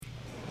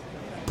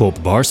Pull up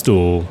the bar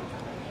stool.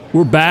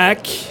 We're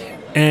back,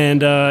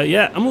 and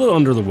I'm a little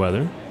under the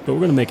weather, but we're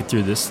going to make it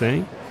through this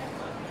thing.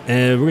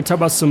 And we're going to talk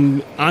about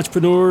some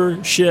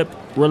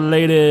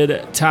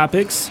entrepreneurship-related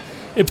topics.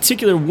 In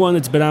particular, one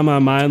that's been on my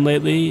mind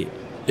lately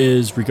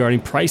is regarding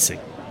pricing.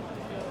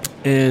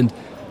 And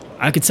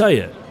I can tell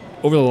you,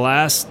 over the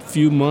last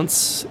few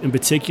months in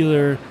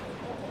particular,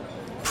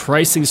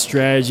 pricing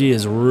strategy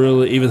has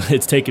really, even though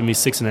it's taken me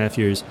 6.5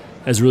 years,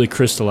 has really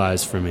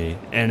crystallized for me.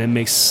 And it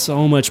makes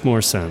so much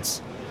more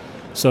sense.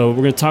 So we're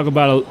going to talk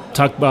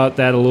about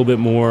that a little bit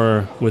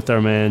more with our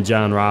man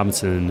John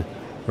Robinson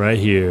right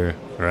here,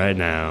 right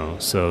now.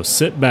 So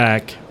sit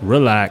back,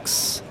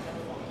 relax,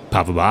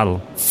 pop a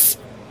bottle.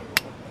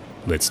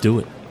 Let's do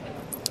it.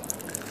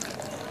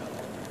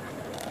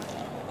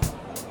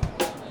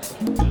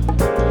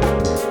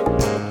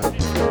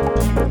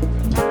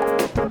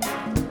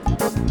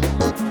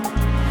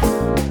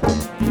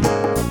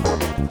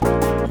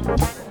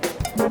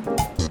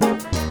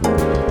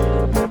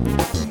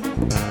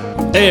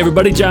 Hey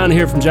everybody, John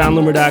here from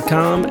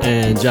JohnLoomer.com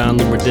and John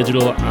Loomer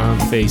Digital on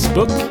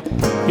Facebook.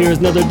 Here's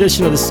another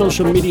edition of the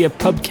Social Media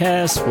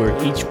PUBCAST, where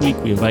each week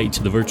we invite you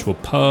to the virtual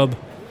pub,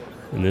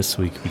 and this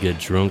week we get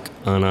drunk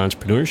on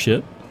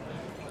entrepreneurship.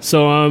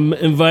 So I'm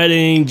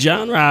inviting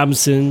John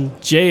Robinson,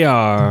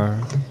 JR,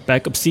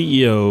 backup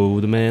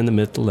CEO, the man, the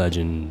myth, the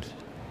legend,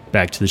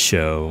 back to the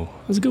show.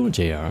 How's it going,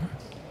 JR?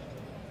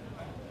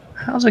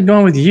 How's it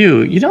going with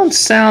you? You don't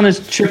sound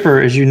as chipper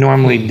as you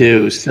normally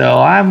do, so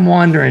I'm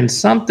wondering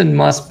something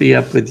must be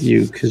up with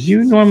you, because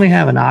you normally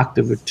have an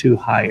octave or two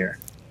higher.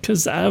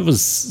 Because I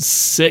was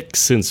sick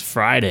since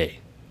Friday.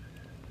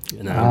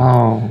 And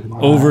I'm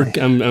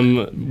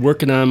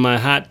working on my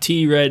hot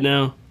tea right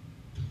now.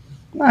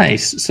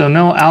 Nice. So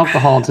no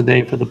alcohol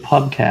today for the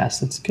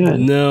PUBCAST. That's good.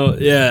 No,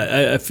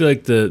 yeah, I feel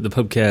like the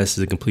PUBCAST is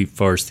a complete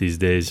farce these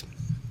days.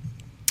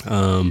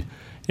 In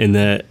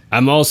that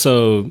I'm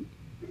also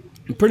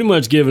pretty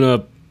much giving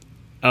up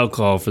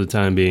alcohol for the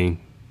time being,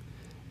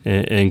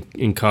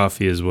 and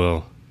coffee as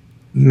well.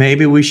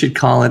 Maybe we should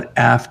call it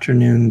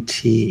afternoon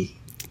tea.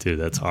 Dude,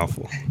 that's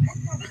awful.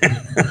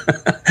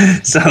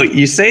 So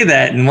you say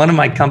that in one of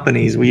my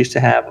companies, we used to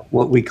have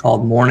what we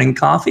called morning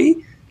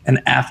coffee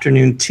and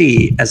afternoon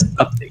tea as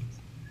updates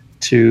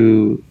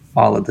to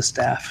all of the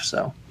staff.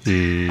 So,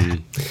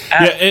 and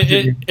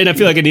I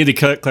feel like I need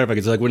to clarify.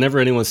 It's like whenever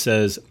anyone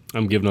says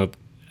I'm giving up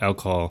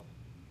alcohol,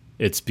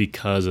 it's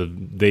because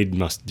they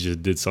must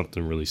just did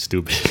something really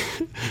stupid,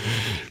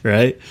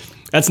 right?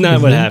 That's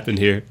not what happened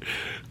here.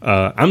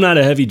 I'm not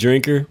a heavy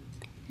drinker.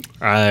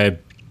 I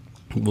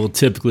will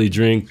typically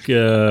drink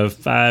 5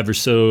 or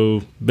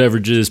so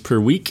beverages per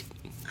week,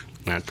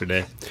 not per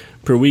day,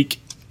 per week.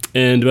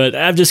 But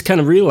I've just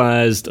kind of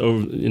realized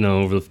over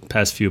the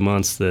past few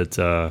months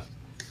that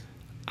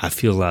I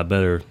feel a lot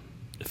better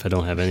if I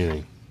don't have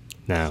anything.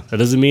 Now that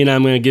doesn't mean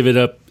I'm going to give it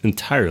up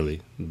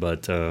entirely,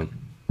 but.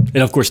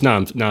 And of course, now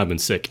I've been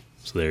sick,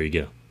 so there you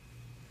go.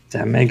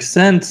 That makes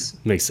sense.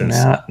 Makes sense.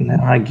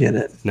 Now I get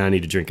it. Now I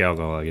need to drink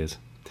alcohol, I guess.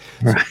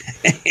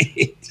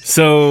 Right.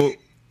 So,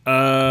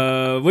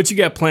 what you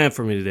got planned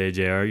for me today,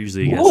 JR?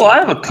 Usually, you I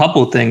have a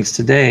couple things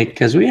today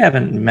because we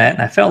haven't met,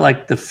 and I felt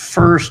like the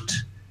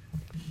first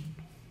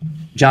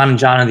John and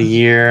John of the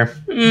year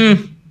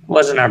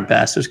wasn't our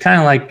best. It was kind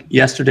of like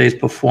yesterday's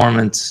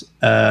performance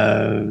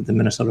of the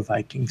Minnesota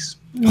Vikings.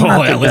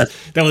 That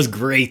was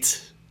great.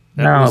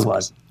 It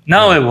wasn't.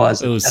 No, it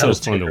wasn't. It was so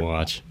fun to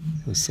watch.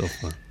 It was so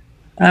fun.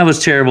 That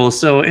was terrible.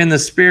 So in the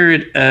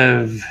spirit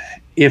of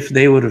if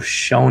they would have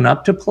shown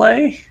up to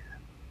play,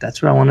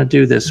 that's what I want to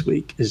do this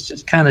week, is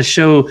just kind of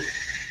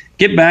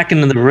get back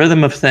into the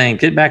rhythm of things,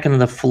 get back into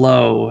the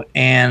flow.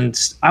 And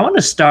I want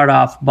to start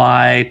off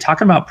by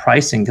talking about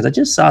pricing, because I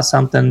just saw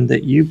something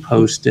that you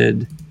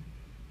posted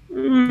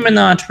in the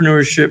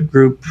entrepreneurship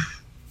group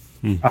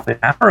probably an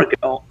hour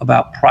ago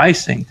about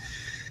pricing.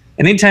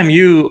 Anytime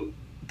you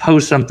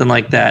post something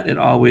like that, it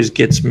always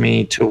gets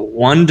me to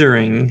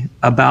wondering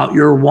about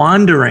your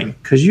wandering,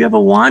 because you have a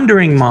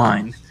wandering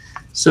mind.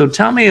 So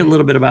tell me a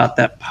little bit about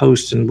that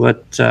post and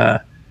what's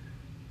that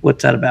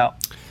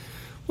about?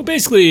 Well,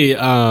 basically,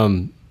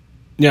 I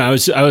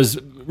was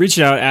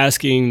reaching out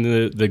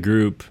asking the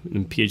group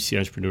and PhD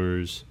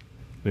entrepreneurs,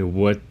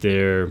 what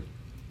their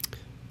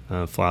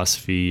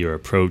philosophy or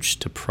approach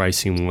to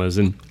pricing was,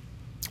 and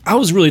I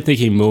was really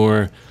thinking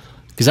more,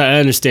 because I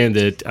understand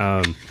that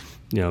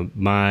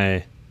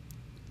my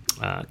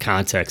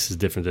context is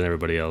different than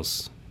everybody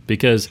else,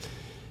 because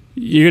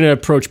you're going to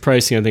approach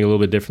pricing, I think, a little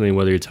bit differently,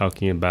 whether you're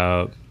talking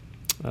about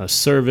a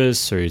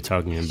service or you're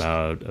talking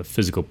about a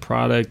physical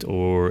product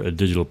or a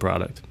digital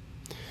product.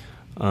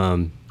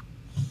 But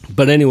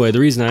anyway, the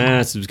reason I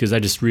asked is because I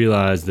just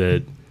realized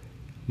that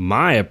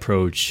my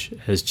approach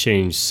has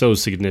changed so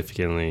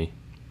significantly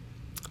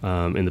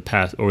over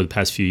the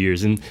past few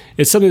years, and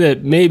it's something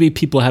that maybe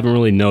people haven't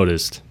really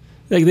noticed.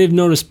 Like, they've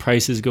noticed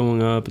prices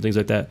going up and things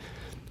like that,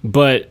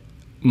 but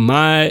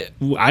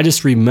I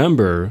just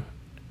remember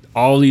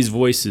all these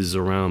voices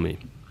around me.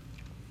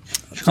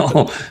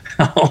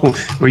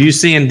 Were you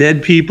seeing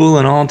dead people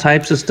and all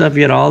types of stuff?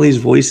 You had all these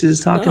voices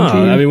talking to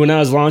you? I mean, when I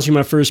was launching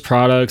my first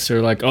products,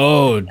 they're like,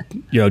 don't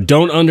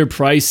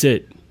underprice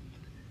it.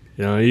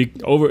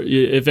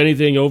 If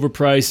anything,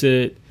 overprice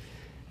it.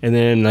 And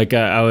then like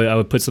I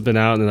would put something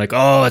out and they're like,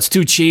 oh, it's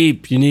too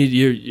cheap.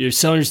 You're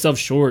selling yourself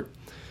short.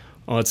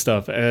 All that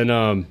stuff.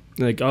 And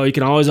like, oh, you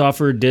can always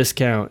offer a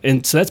discount.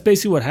 And so that's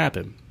basically what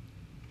happened.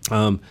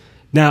 Now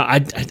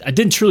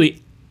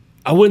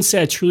I wouldn't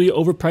say I truly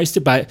overpriced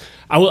it, but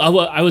I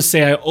would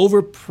say I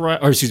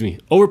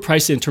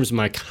overpriced it in terms of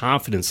my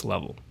confidence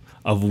level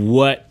of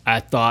what I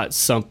thought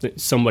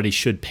somebody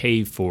should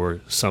pay for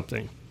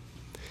something.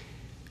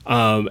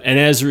 And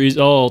as a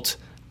result,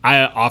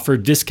 I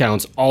offered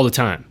discounts all the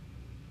time,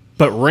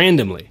 but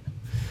randomly.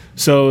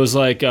 So it was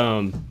like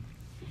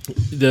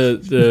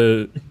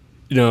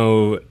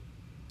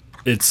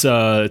it's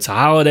a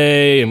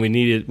holiday and we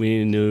need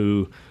a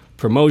new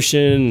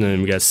promotion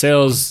and we got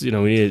sales,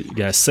 we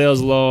got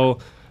sales low.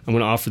 I'm going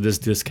to offer this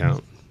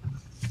discount.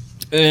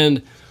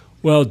 And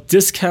well,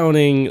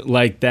 discounting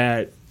like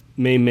that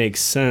may make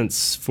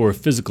sense for a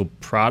physical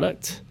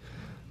product.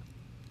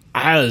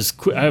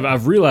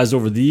 I've realized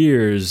over the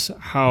years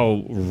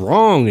how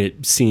wrong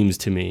it seems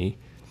to me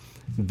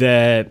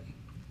that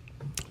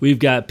we've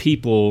got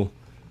people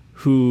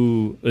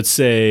who, let's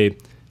say,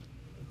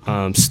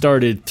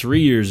 started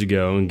 3 years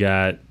ago and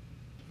got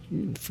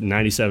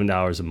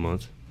 $97 a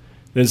month,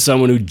 than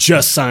someone who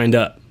just signed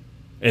up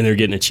and they're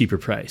getting a cheaper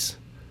price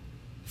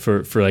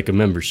for like a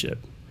membership.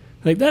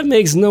 Like that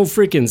makes no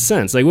freaking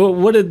sense. Like,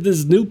 what did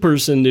this new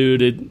person do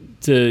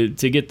to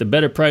get the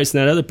better price?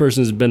 And that other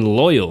person has been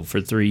loyal for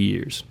 3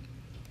 years.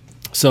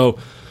 So,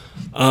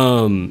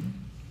 the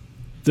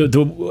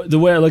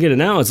way I look at it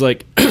now is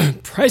like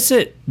price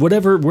it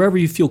wherever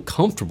you feel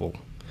comfortable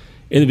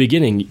in the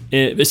beginning.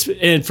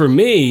 And for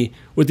me,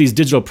 with these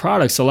digital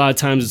products, a lot of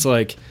times it's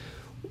like.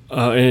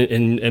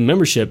 In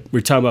membership,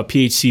 we're talking about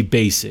PHC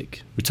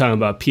Basic. We're talking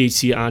about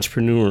PHC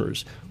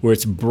Entrepreneurs, where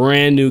it's a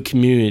brand new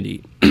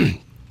community.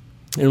 And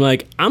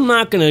like, I'm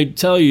not going to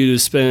tell you to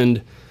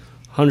spend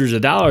hundreds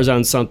of dollars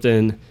on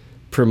something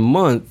per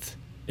month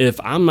if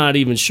I'm not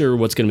even sure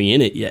what's going to be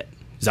in it yet,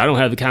 because I don't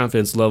have the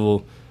confidence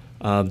level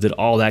that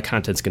all that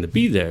content's going to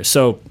be there.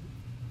 So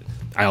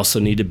I also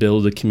need to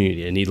build a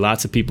community. I need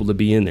lots of people to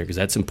be in there because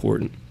that's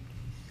important.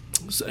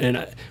 And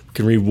I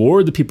can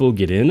reward the people who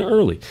get in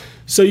early.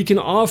 So you can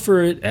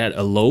offer it at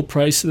a low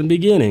price in the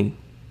beginning.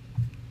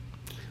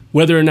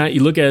 Whether or not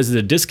you look at it as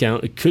a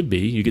discount, it could be.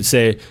 You could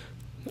say,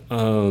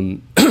 for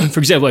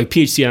example, like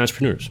PHC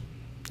Entrepreneurs.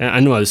 And I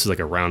know this is like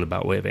a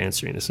roundabout way of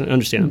answering this. I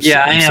understand.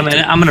 I am. And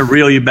I'm going to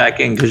reel you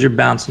back in because you're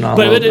bouncing all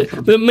over.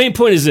 But the main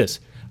point is this.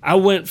 I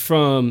went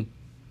from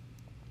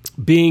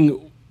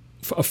being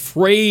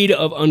afraid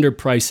of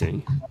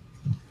underpricing.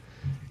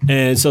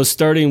 And so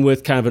starting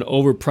with kind of an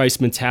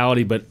overpriced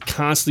mentality, but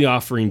constantly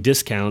offering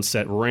discounts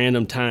at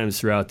random times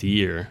throughout the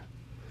year,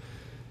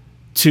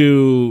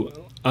 to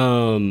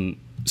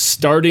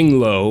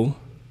starting low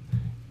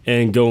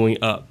and going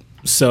up.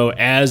 So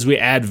as we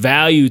add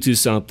value to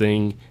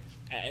something,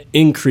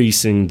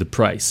 increasing the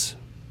price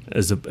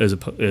as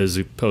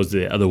opposed to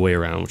the other way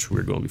around, which we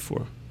were going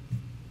before.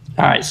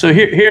 All right, so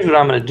here's what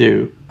I'm going to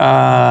do.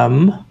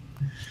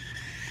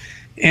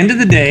 End of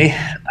the day,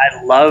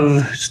 I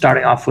love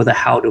starting off with a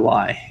how do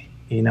I.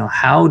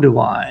 How do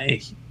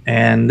I?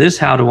 And this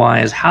how do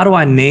I is how do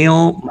I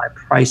nail my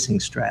pricing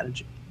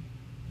strategy?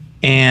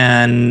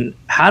 And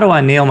how do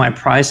I nail my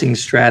pricing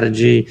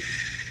strategy?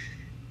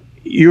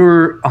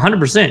 You're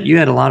 100%. You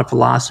had a lot of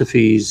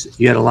philosophies.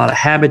 You had a lot of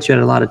habits. You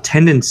had a lot of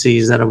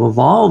tendencies that have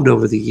evolved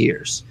over the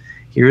years.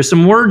 Here are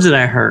some words that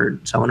I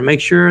heard. So I want to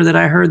make sure that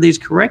I heard these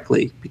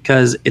correctly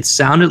because it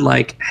sounded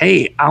like,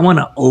 hey, I want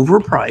to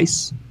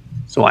overprice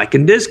so I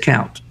can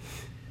discount.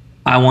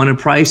 I want to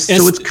price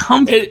so it's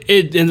comfortable.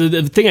 And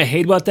the thing I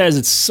hate about that is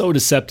it's so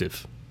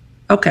deceptive.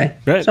 Okay.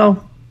 Right. So,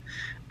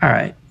 all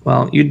right.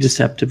 Well, you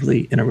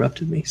deceptively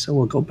interrupted me, so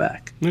we'll go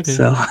back. Okay.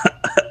 So,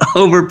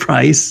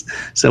 overprice,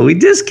 so we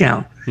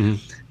discount.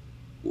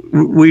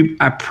 Mm-hmm.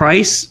 I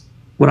price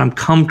what I'm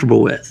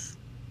comfortable with.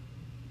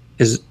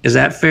 Is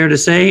that fair to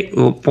say?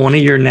 Well, one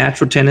of your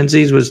natural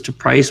tendencies was to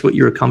price what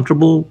you were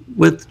comfortable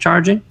with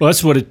charging? Well,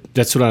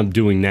 that's what I'm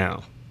doing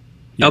now.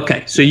 Yeah.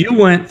 Okay, so you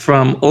went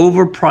from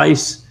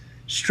overprice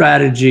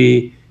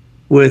strategy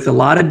with a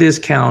lot of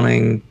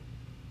discounting,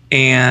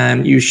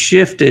 and you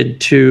shifted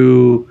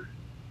to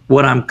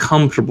what I'm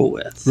comfortable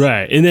with.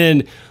 Right, and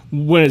then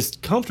when it's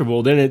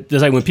comfortable, then it's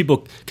like when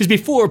people, because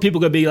before people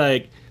could be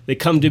like, they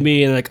come to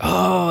me and like,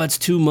 oh, that's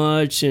too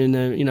much, and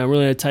I'm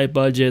really on a tight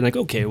budget. And like,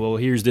 okay, well,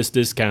 here's this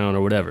discount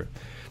or whatever.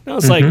 Now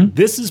it's like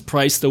this is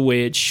priced the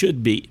way it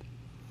should be.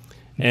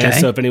 And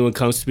so if anyone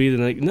comes to me,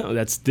 then like, no,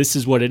 this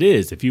is what it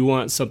is. If you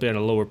want something at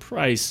a lower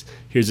price,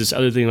 here's this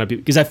other thing.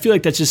 Because I feel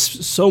like that's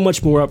just so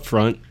much more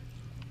upfront,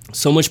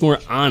 so much more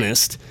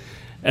honest,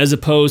 as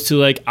opposed to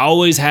like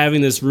always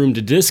having this room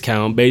to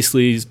discount,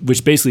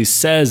 which basically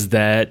says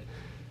that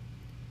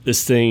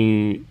this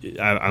thing,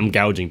 I'm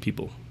gouging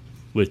people.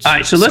 Which all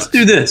right, so let's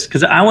do this,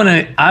 because I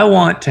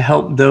want to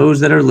help those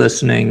that are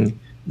listening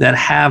that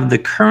have the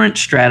current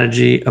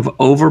strategy of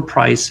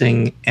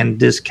overpricing and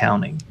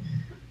discounting.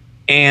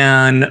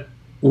 And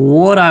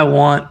what I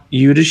want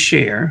you to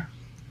share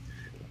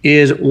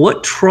is,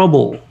 what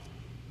trouble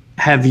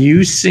have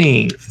you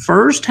seen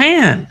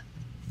firsthand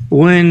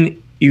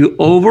when you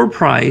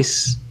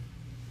overprice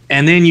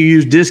and then you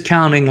use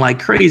discounting like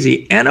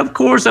crazy? And of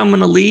course, I'm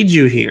going to lead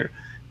you here,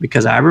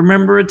 because I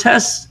remember a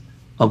test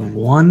of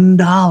 $1,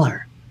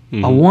 a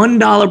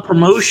 $1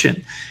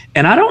 promotion.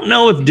 And I don't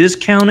know if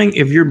discounting,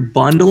 if you're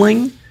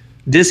bundling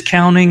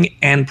discounting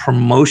and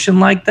promotion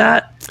like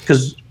that,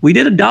 because we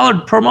did a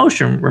 $1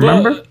 promotion,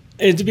 remember? Well,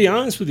 and to be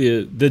honest with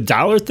you, the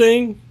dollar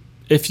thing,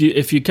 if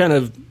you kind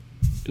of,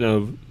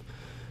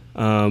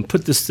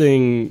 put this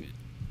thing,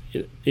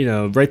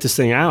 write this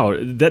thing out,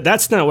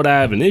 that's not what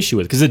I have an issue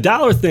with, because the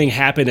dollar thing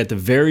happened at the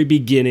very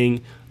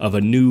beginning of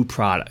a new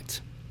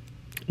product.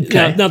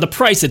 Okay. Now the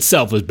price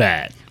itself was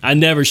bad. I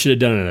never should have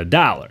done it at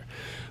 $1.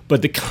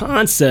 But the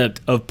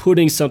concept of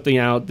putting something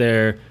out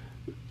there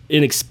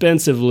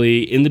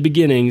inexpensively in the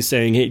beginning,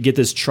 saying, hey, get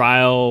this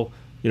trial,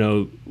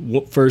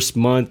 first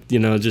month,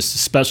 just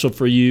special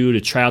for you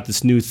to try out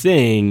this new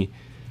thing,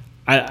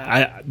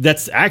 I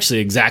that's actually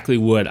exactly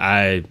what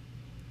I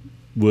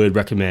would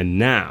recommend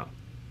now.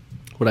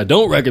 What I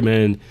don't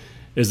recommend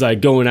is like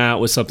going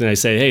out with something I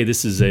say, hey,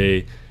 this is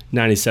a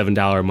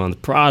 $97 a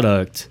month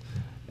product,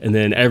 and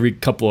then every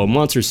couple of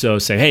months or so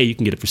say, hey, you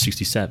can get it for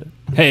 $67.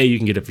 Hey, you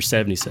can get it for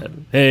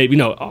 $77. Hey,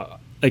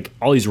 like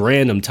all these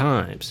random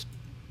times.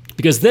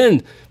 Because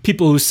then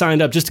people who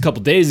signed up just a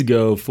couple days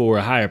ago for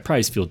a higher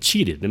price feel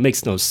cheated. It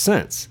makes no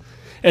sense.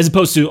 As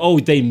opposed to, oh,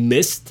 they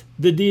missed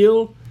the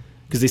deal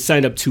because they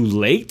signed up too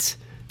late.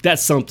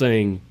 That's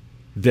something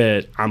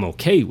that I'm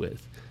okay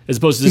with. As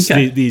opposed to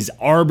just these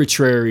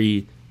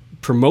arbitrary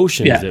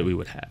promotions that we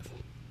would have.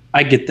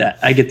 I get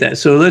that.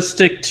 So let's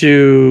stick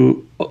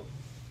to,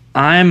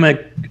 I'm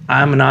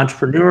an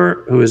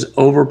entrepreneur who is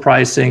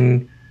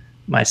overpricing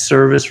my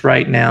service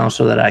right now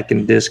so that I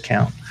can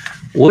discount.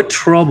 What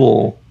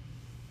trouble,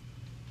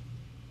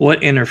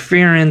 what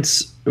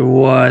interference,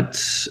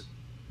 what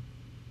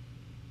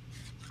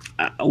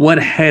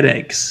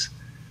headaches,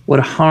 what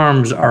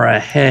harms are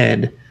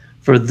ahead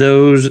for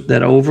those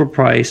that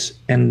overprice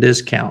and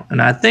discount?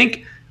 And I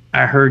think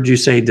I heard you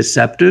say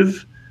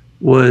deceptive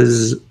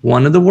was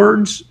one of the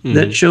words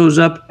that shows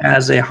up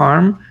as a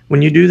harm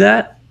when you do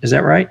that. Is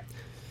that right?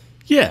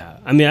 Yeah.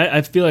 I mean,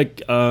 I feel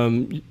like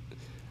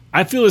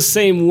I feel the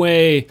same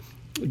way.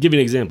 I'll give you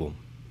an example.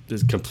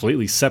 It's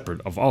completely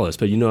separate of all this,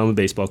 but I'm a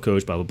baseball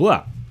coach, blah, blah,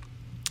 blah.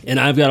 And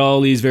I've got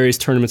all these various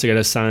tournaments I got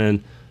to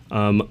sign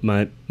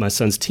my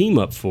son's team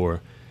up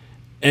for.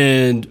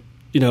 And,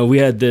 we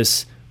had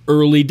this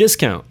early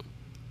discount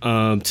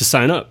to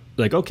sign up.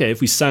 Like, okay, if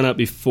we sign up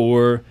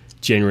before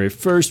January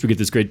 1st, we get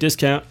this great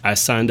discount. I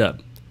signed up.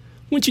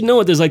 Once you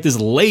know it, there's like this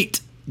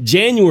late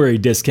January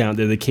discount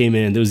that came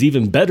in that was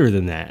even better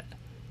than that.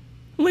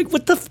 I'm like,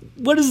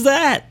 what is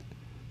that?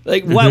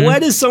 Like, why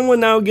does someone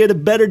now get a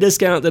better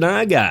discount than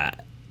I got?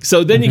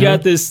 So then you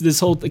got this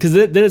whole, because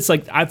then it's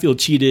like I feel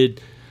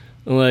cheated.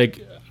 Like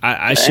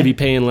I should be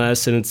paying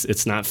less, and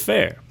it's not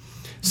fair.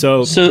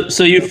 So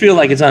you feel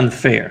like it's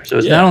unfair. So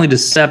it's not only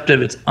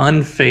deceptive, it's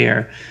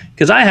unfair.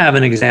 Because I have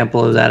an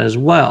example of that as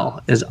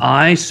well. Is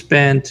I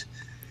spent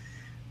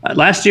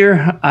last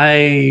year,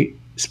 I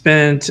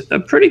spent a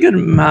pretty good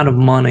amount of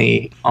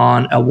money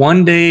on a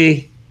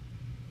 1-day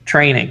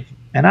training.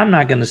 And I'm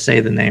not going to say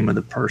the name of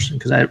the person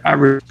because I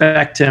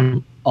respect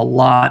him a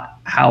lot.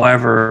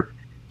 However,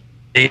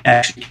 they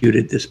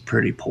executed this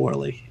pretty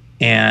poorly.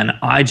 And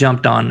I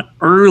jumped on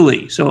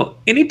early. So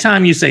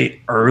anytime you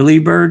say early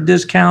bird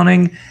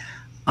discounting,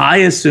 I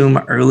assume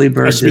early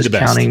bird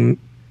discounting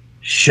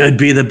should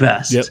be the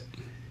best. Yep.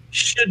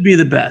 Should be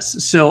the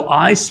best. So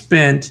I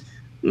spent,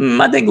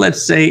 I think,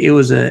 let's say it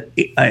was a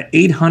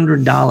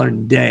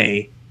 $800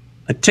 day.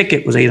 A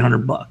ticket was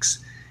 $800.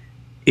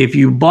 If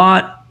you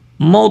bought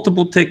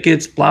multiple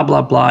tickets, blah,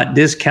 blah, blah,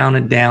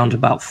 discounted down to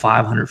about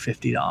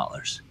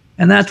 $550.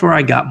 And that's where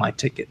I got my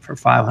ticket, for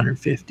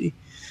 $550.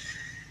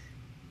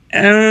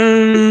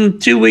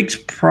 And 2 weeks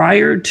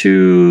prior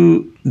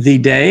to the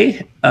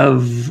day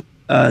of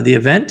the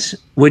event,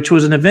 which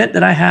was an event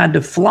that I had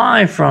to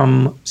fly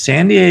from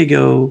San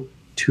Diego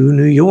to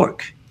New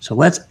York. So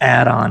let's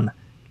add on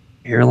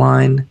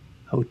airline,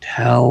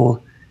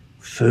 hotel,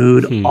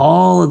 food,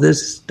 all of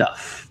this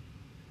stuff.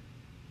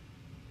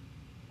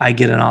 I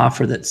get an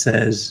offer that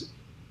says,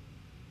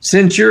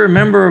 since you're a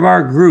member of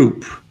our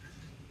group,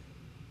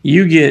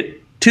 you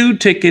get 2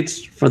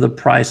 tickets for the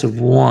price of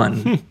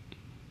one.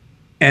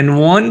 And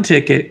one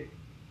ticket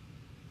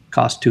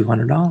cost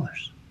 $200.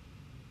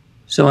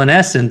 So in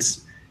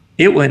essence,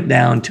 it went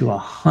down to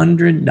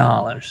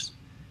 $100.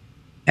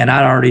 And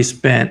I'd already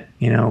spent,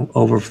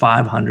 over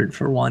 $500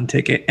 for one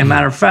ticket. And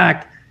matter of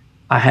fact,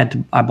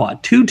 I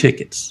bought 2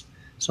 tickets.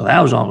 So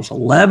that was almost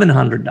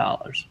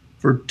 $1,100.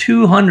 For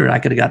 $200, I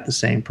could have got the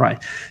same price.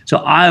 So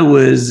I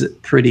was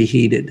pretty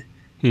heated.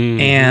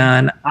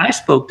 And I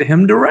spoke to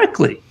him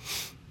directly.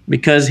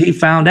 because he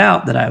found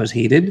out that I was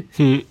heated,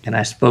 and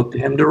I spoke to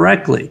him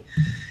directly.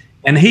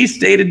 And he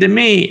stated to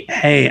me,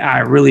 hey, I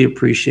really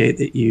appreciate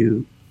that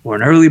you were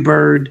an early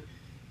bird,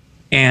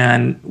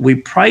 and we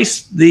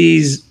priced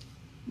the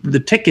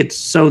tickets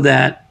so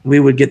that we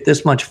would get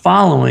this much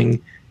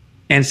following.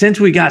 And since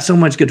we got so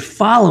much good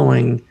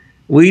following,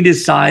 we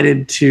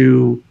decided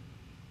to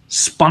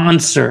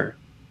sponsor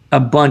a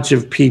bunch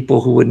of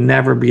people who would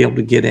never be able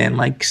to get in,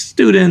 like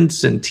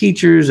students and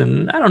teachers,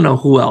 and I don't know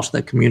who else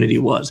that community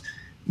was.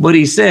 But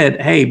he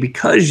said, hey,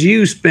 because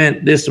you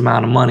spent this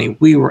amount of money,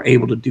 we were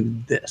able to do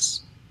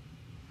this.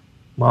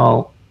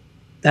 Well,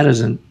 that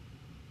doesn't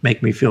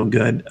make me feel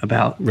good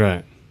about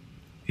right.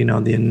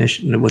 The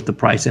initial, what the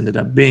price ended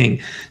up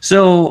being.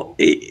 So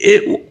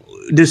it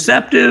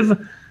deceptive,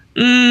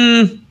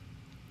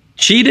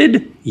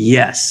 cheated,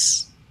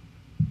 yes,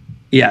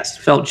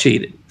 felt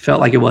cheated, felt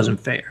like it wasn't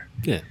fair.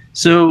 Yeah.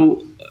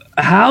 So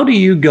how do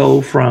you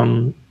go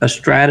from a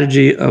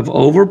strategy of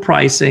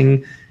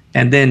overpricing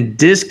and then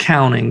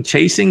discounting,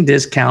 chasing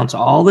discounts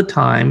all the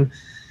time,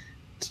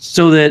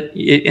 so that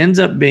it ends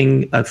up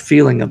being a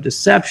feeling of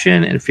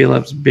deception and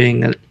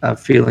being a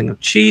feeling of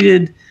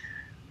cheated?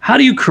 How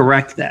do you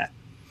correct that?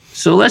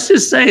 So let's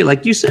just say,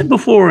 like you said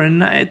before,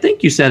 and I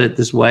think you said it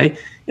this way,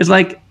 it's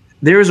like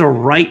there's a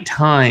right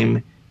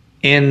time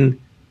in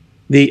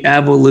the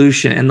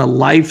evolution and the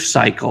life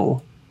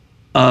cycle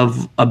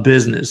of a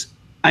business.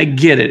 I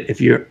get it.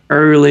 If you're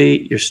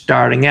early, you're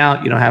starting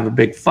out, you don't have a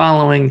big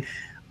following,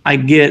 I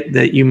get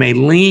that you may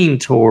lean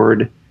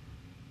toward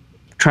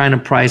trying to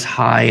price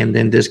high and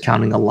then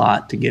discounting a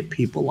lot to get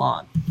people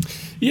on.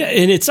 Yeah,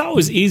 and it's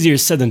always easier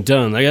said than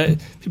done. Like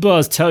people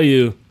always tell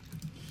you,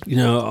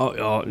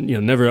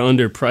 never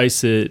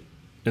underprice it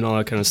and all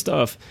that kind of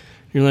stuff.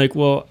 You're like,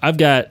 well,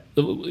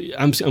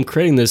 I'm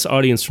creating this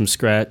audience from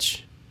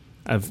scratch.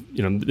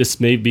 This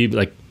may be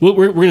like,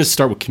 we're going to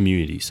start with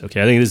communities.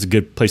 Okay, I think this is a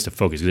good place to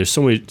focus. There's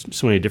so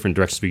many different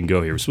directions we can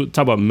go here. So we'll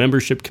talk about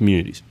membership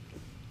communities.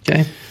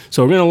 Okay.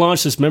 So we're going to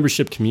launch this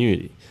membership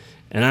community,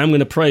 and I'm going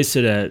to price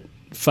it at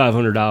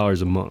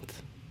 $500 a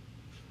month,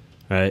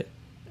 right?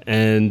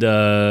 And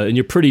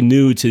you're pretty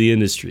new to the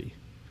industry.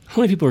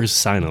 How many people are going to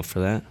sign up for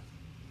that?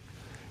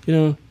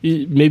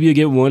 Maybe you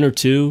get one or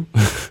two.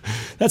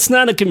 That's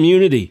not a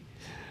community,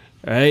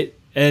 right?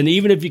 And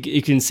even if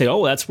you can say,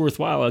 oh, that's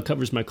worthwhile, it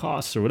covers my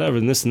costs or whatever,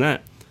 and this and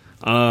that,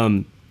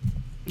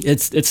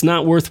 it's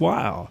not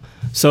worthwhile.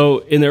 So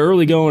in the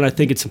early going, I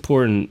think it's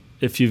important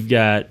if you've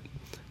got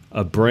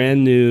a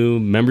brand new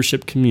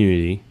membership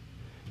community,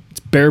 it's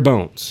bare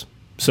bones.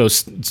 So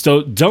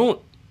don't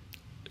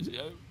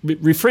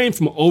refrain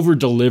from over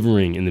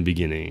delivering in the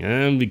beginning,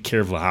 and be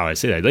careful how I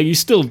say that. Like, you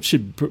still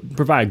should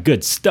provide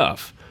good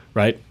stuff,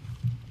 right?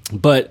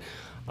 But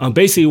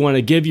basically, you want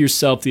to give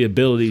yourself the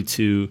ability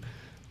to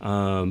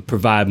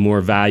provide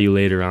more value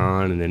later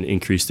on, and then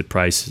increase the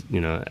price,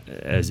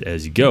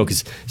 as you go,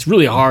 because it's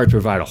really hard to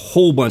provide a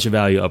whole bunch of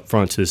value up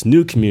front to this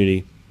new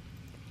community.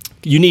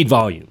 You need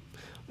volume.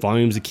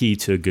 Volume is the key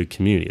to a good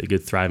community, a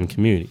good thriving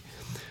community.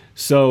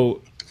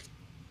 So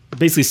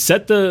basically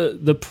set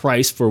the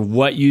price for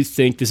what you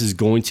think this is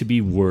going to be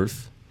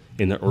worth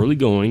in the early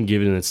going,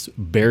 given its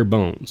bare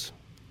bones.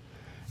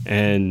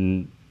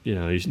 And you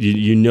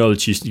know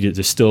that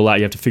there's still a lot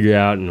you have to figure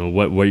out,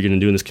 what you're going to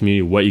do in this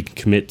community, what you can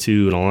commit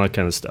to, and all that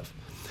kind of stuff.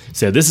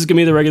 So this is going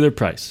to be the regular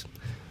price,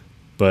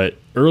 but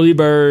early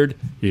bird,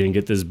 you're going to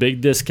get this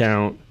big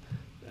discount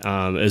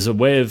as a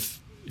way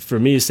for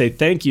me to say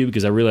thank you,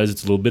 because I realize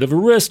it's a little bit of a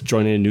risk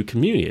joining a new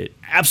community. It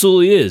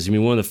absolutely is. I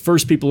mean, one of the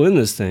first people in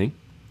this thing,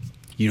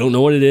 you don't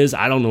know what it is,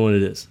 I don't know what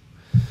it is.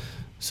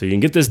 So you can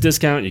get this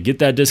discount, you get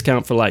that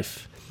discount for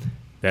life.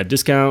 That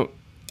discount,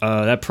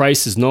 that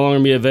price is no longer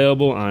going to be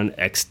available on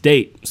X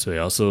date. So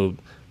you also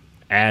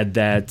add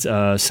that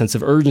sense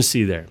of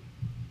urgency there.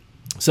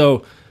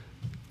 So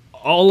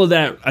all of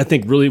that, I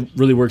think, really,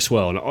 really works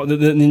well. And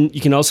then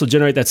you can also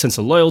generate that sense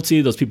of loyalty.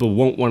 Those people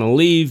won't want to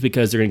leave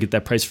because they're going to get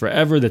that price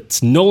forever.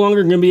 That's no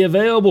longer going to be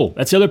available.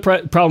 That's the other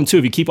problem, too.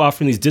 If you keep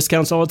offering these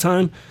discounts all the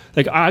time,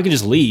 like, I can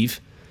just leave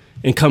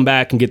and come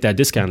back and get that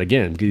discount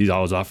again because he's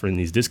always offering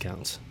these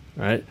discounts,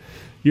 right?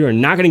 You are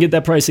not going to get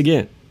that price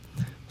again.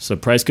 So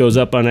price goes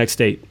up on X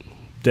date.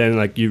 Then,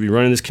 like, you'll be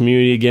running this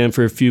community again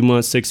for a few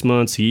months, 6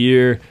 months, a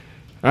year.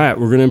 All right,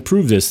 we're going to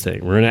improve this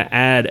thing. We're going to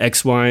add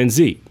X, Y, and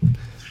Z.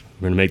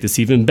 We're going to make this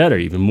even better,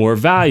 even more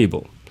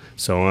valuable.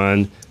 So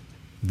on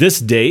this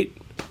date,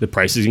 the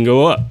prices can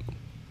go up.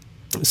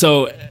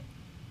 So,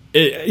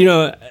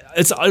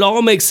 it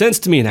all makes sense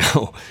to me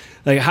now.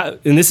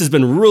 And this has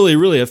been really,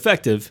 really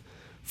effective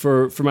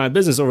for my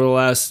business over the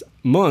last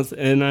month,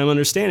 and I'm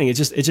understanding it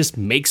just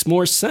makes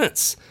more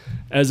sense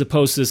as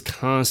opposed to this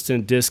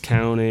constant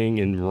discounting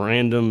and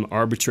random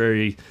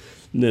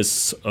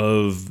arbitrariness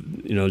of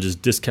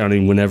just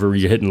discounting whenever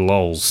you're hitting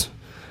lulls.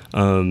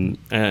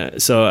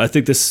 So I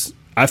think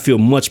I feel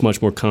much,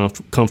 much more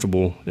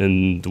comfortable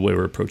in the way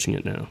we're approaching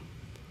it now.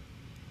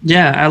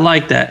 Yeah, I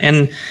like that.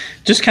 And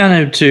just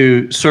kind of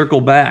to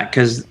circle back,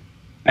 because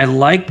I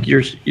like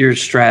your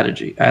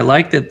strategy. I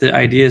like that the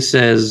idea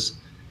says,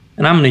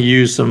 and I'm going to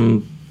use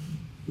some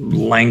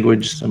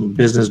language, some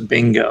business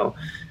bingo.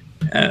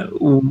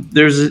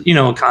 There's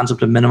a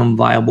concept of minimum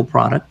viable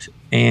product,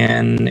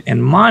 and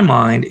in my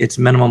mind, it's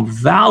minimum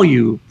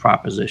value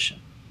proposition,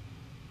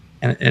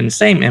 and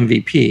same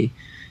MVP.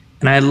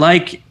 And I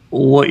like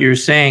what you're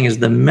saying is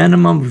the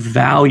minimum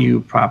value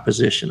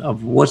proposition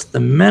of what's the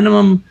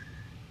minimum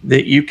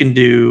that you can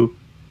do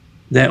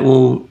that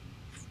will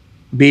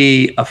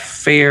be a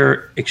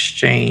fair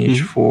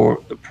exchange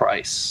for the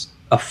price,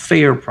 a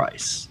fair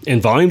price.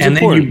 And volume's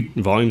important.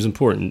 Volume's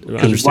important.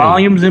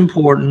 Volume's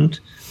important.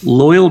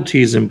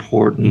 Loyalty is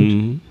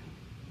important.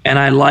 And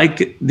I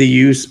like the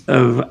use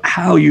of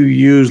how you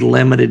use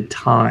limited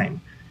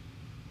time.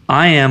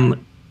 I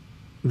am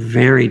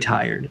very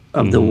tired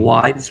of the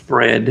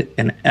widespread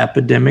and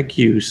epidemic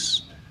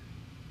use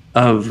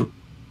of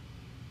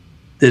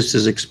this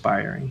is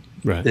expiring.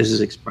 Right. This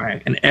is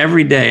expiring. And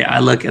every day I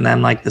look and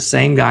I'm like the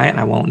same guy, and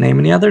I won't name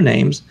any other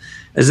names,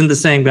 isn't the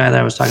same guy that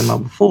I was talking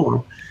about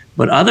before,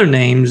 but other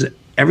names,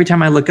 every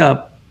time I look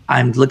up,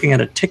 I'm looking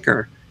at a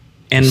ticker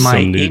in my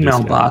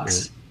email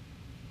box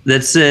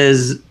that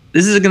says,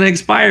 this is going to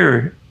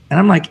expire. And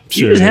I'm like,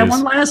 you just had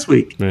one last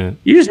week. Yeah.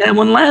 You just had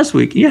one last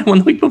week. You had one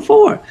the week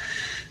before.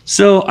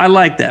 So I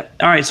like that.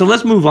 All right, so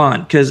let's move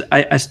on, because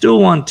I still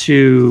want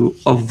to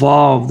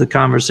evolve the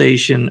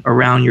conversation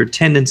around your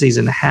tendencies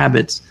and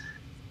habits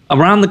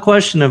around the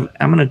question of,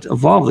 I'm going to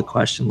evolve the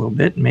question a little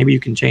bit, and maybe you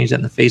can change that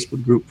in the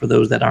Facebook group for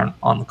those that aren't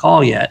on the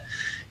call yet.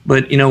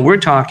 But, we're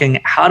talking,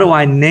 how do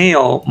I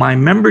nail my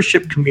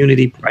membership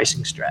community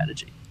pricing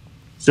strategy?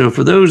 So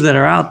for those that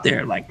are out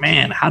there, like,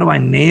 man, how do I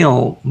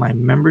nail my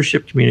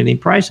membership community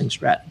pricing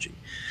strategy?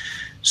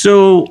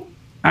 So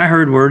I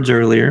heard words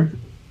earlier.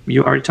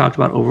 You already talked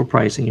about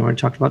overpricing. You already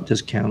talked about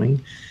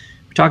discounting.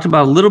 We talked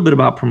about a little bit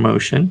about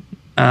promotion.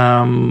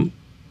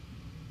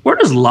 Where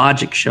does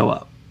logic show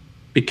up?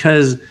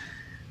 Because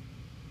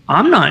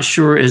I'm not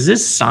sure, is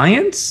this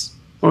science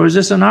or is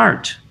this an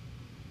art?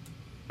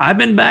 I've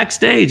been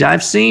backstage.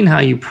 I've seen how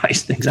you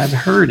price things. I've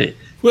heard it.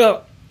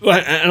 Well,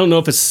 I don't know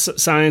if it's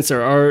science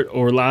or art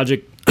or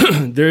logic.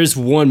 There is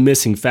one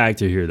missing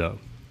factor here, though.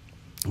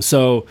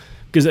 So,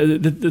 because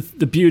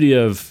the beauty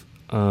of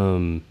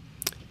a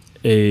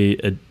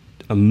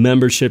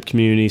membership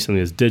community,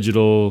 something that's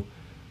digital,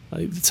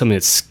 something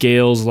that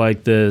scales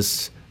like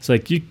this, it's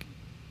like you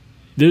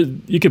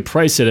could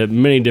price it at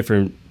many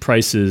different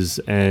prices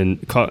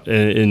and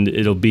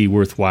it'll be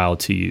worthwhile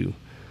to you.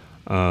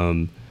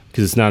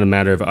 Because it's not a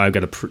matter of I've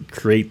got to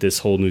create this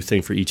whole new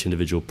thing for each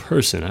individual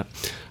person.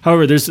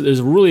 However, there's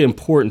a really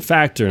important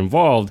factor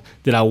involved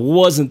that I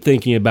wasn't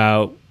thinking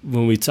about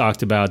when we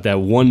talked about that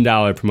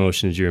 $1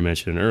 promotion that you were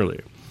mentioning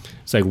earlier.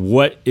 It's like,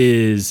 what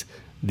is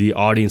the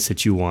audience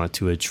that you want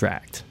to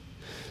attract?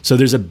 So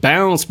there's a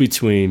balance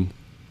between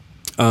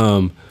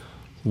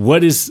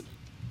what is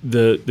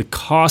the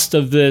cost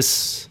of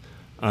this,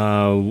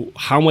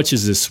 how much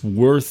is this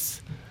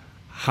worth,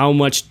 how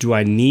much do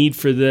I need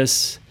for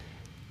this,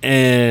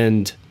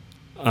 and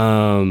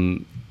how,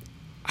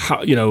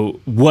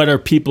 what are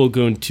people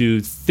going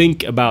to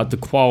think about the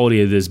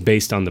quality of this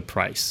based on the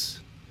price?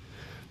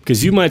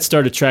 Because you might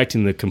start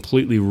attracting the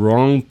completely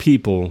wrong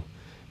people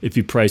if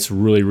you price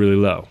really, really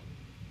low.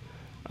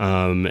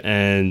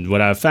 And what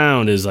I've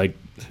found is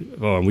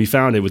we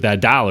found it with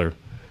that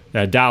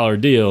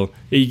 $1 deal.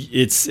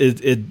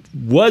 It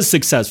was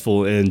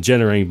successful in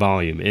generating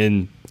volume,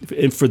 and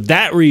for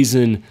that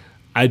reason,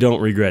 I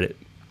don't regret it.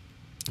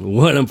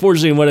 What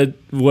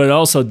it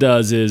also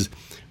does is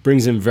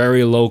brings in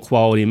very low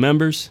quality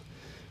members,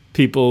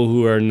 people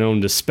who are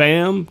known to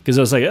spam. Because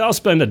I was like, I'll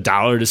spend $1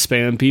 to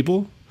spam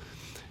people.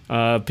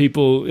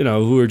 People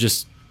who are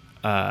just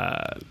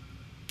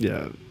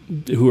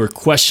who are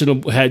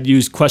questionable, had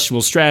used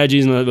questionable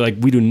strategies, and like,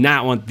 we do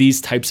not want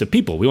these types of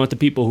people. We want the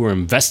people who are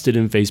invested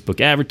in Facebook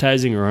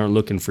advertising or aren't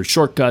looking for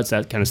shortcuts,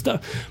 that kind of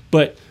stuff.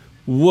 But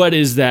what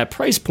is that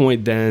price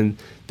point then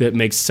that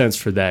makes sense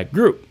for that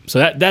group?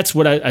 So that's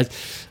what I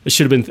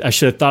should have been. I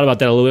should have thought about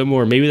that a little bit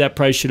more. Maybe that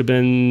price should have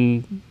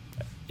been,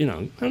 I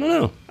don't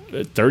know,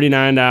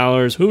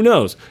 $39. Who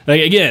knows?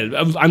 Like, again,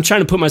 I'm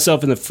trying to put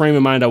myself in the frame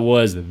of mind I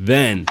was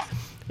then,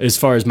 as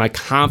far as my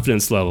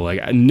confidence level,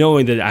 like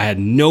knowing that I had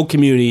no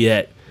community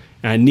yet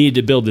and I needed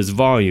to build this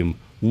volume.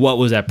 What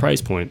was that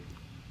price point?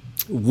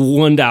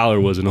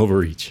 $1 was an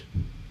overreach.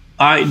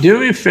 All right, do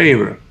me a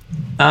favor.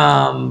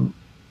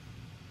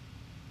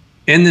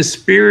 In the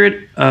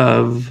spirit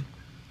of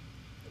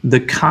the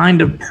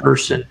kind of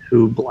person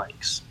who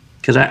blanks,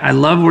 because I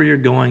love where you're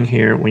going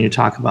here when you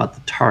talk about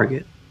the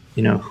target,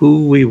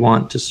 who we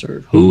want to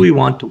serve, who we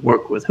want to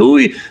work with,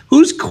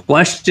 whose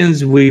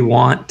questions we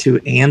want to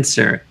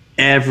answer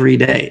every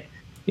day,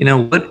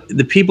 what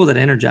the people that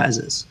energize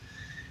us.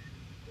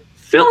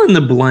 Fill in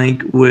the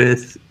blank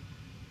with,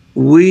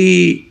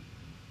 we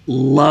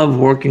love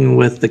working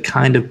with the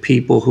kind of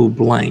people who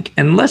blank.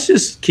 And let's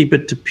just keep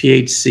it to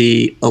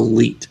PHC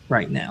elite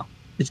right now.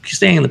 It's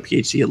staying in the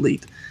PHC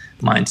elite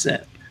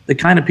mindset. The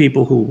kind of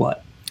people who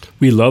what?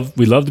 We love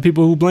the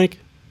people who blank?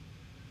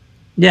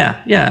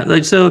 Yeah.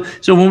 Like so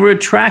when we're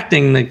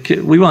attracting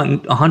we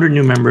want 100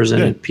 new members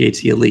in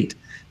PHC elite.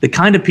 The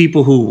kind of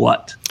people who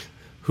what?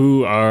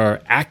 Who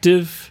are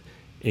active,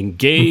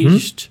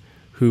 engaged,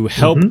 who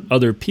help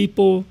other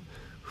people,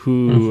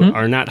 who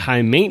are not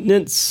high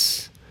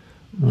maintenance,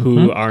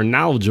 who are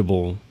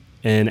knowledgeable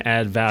and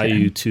add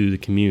value to the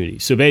community.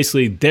 So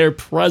basically, their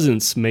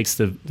presence makes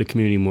the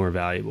community more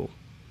valuable.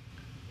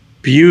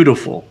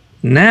 Beautiful.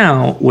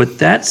 Now, with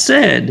that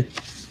said,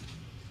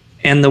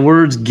 and the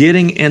words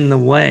getting in the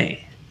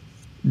way,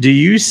 do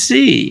you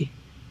see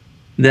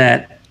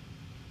that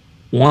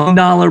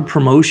 $1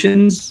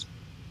 promotions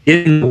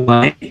get in the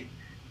way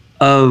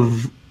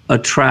of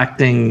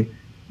attracting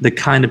the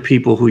kind of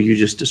people who you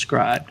just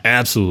described?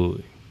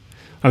 Absolutely.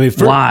 I mean,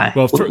 why?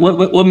 Well,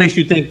 what makes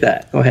you think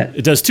that? Go ahead.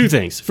 It does two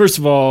things. First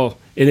of all,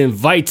 it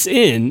invites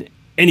in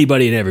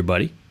anybody and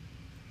everybody.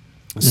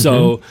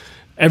 So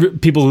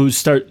people who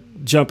start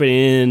jumping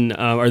in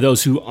are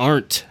those who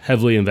aren't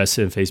heavily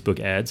invested in Facebook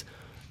ads,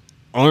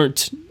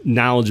 aren't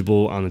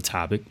knowledgeable on the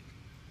topic.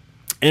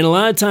 And a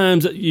lot of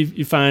times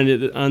you find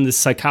it on the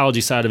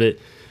psychology side of it,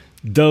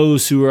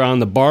 those who are on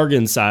the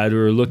bargain side, who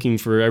are looking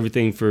for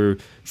everything for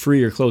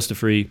free or close to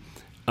free,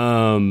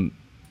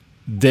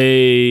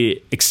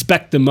 they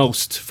expect the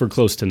most for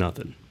close to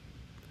nothing.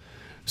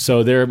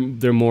 So they're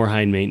more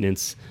high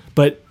maintenance.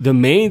 But the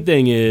main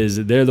thing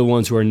is they're the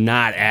ones who are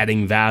not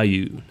adding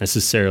value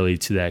necessarily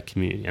to that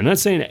community. I'm not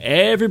saying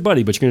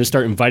everybody, but you're going to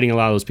start inviting a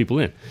lot of those people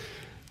in.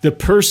 The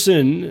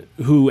person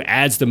who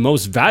adds the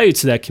most value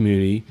to that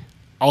community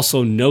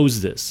also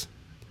knows this.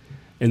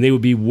 And they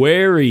would be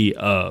wary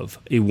of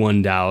a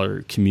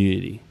 $1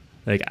 community.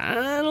 Like,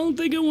 I don't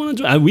think I want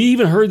to join. We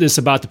even heard this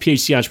about the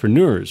PHC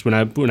entrepreneurs when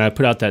I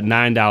put out that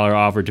 $9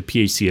 offer to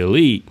PHC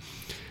Elite.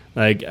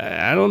 Like,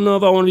 I don't know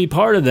if I want to be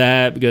part of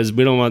that because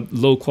we don't want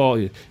low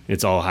quality.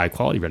 It's all high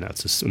quality right now.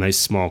 It's a nice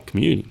small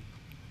community.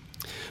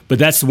 But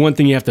that's the one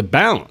thing you have to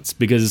balance,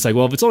 because it's like,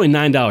 well, if it's only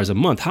 $9 a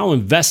month, how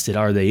invested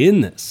are they in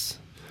this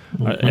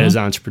as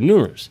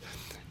entrepreneurs?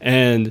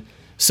 And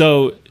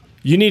so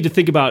you need to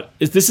think about,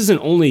 this isn't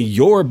only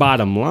your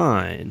bottom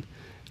line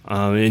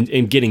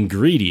and getting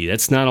greedy.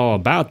 That's not all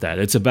about that.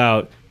 It's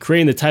about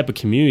creating the type of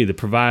community that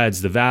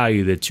provides the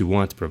value that you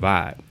want to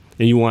provide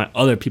and you want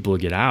other people to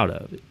get out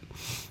of it.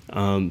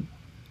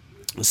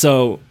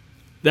 So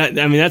that,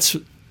 I mean, that's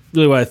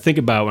really what I think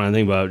about when I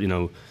think about,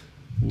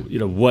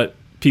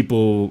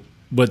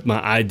 what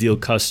my ideal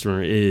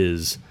customer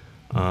is,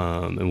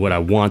 and what I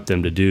want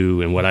them to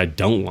do and what I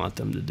don't want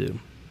them to do.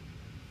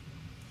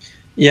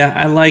 Yeah,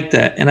 I like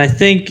that. And I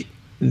think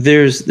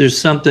there's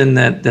something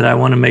that I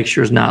want to make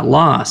sure is not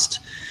lost.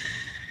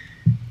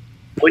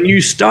 When you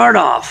start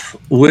off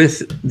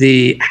with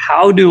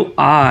how do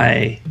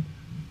I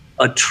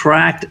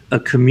attract a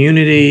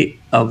community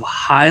of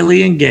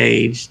highly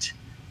engaged,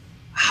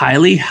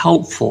 highly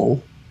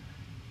helpful,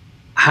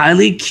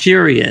 highly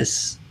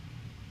curious,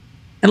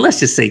 and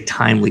let's just say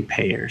timely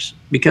payers,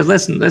 because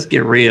let's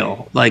get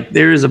real. Like,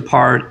 there is a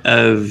part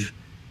of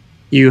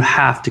you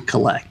have to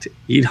collect.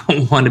 You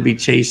don't want to be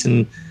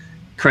chasing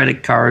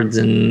credit cards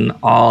and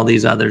all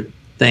these other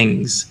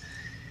things.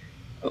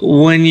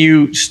 When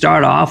you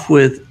start off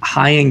with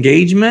high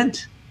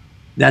engagement,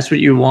 that's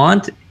what you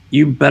want.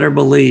 You better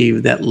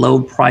believe that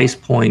low price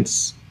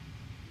points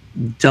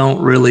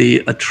don't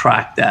really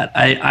attract that.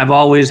 I've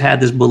always had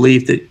this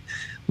belief that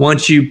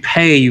once you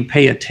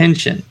pay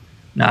attention.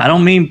 Now, I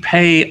don't mean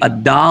pay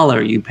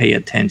 $1, you pay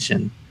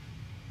attention.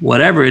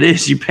 Whatever it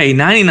is, you pay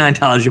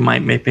 $99, you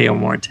may pay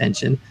more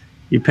attention.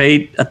 You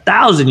pay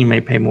 $1,000, you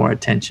may pay more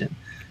attention.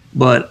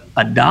 But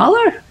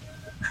 $1?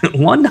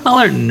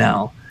 $1?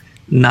 No,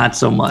 not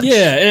so much.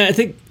 Yeah, and I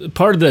think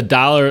part of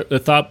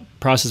the thought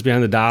process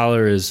behind the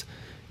dollar is,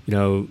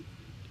 kind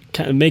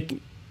of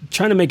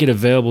trying to make it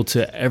available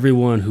to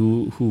everyone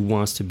who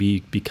wants to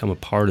become a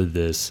part of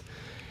this.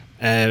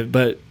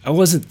 But I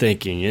wasn't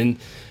thinking, and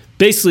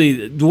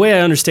basically the way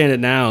I understand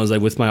it now is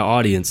like with my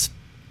audience,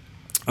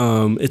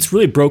 it's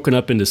really broken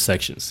up into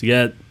sections. You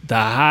got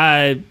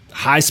the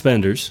high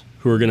spenders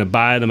who are going to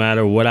buy no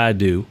matter what I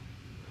do,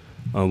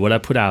 what I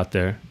put out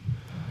there.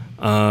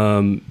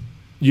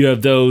 You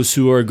have those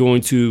who are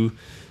going to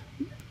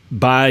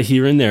buy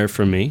here and there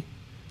from me,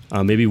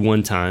 maybe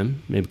one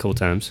time, maybe a couple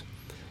times.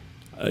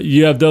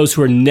 You have those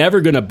who are never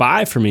going to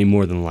buy from me,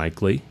 more than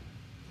likely,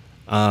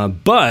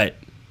 but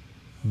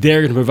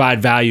they're going to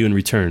provide value in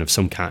return of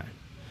some kind.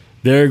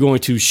 They're going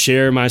to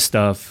share my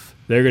stuff.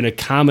 They're going to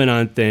comment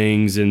on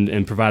things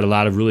and provide a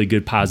lot of really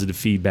good positive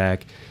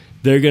feedback.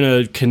 They're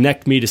going to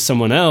connect me to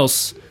someone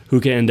else who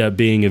can end up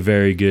being a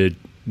very good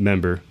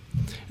member.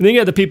 And then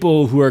you got the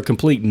people who are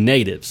complete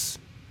negatives.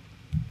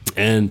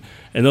 And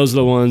those are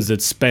the ones that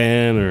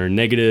spam or are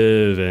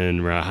negative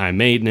and are high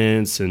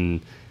maintenance.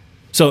 And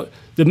so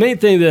the main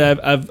thing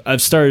that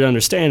I've started to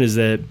understand is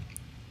that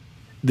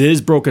it is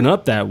broken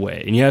up that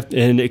way. And you have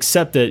to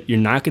accept that you're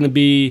not going to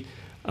be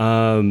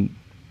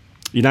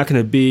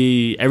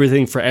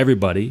everything for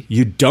everybody.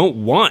 You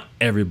don't want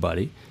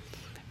everybody.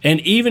 And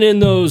even in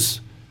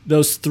those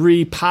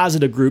three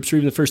positive groups, or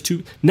even the first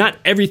two, not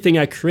everything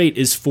I create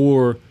is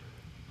for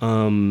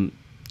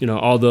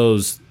all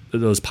those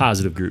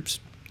positive groups.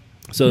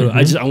 So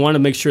I want to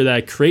make sure that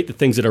I create the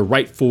things that are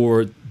right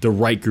for the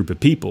right group of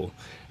people,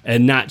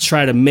 and not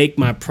try to make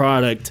my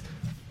product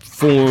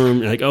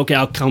form like, okay,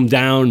 I'll come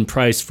down in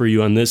price for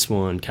you on this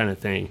one kind of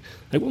thing.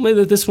 Like, well,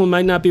 maybe this one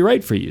might not be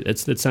right for you.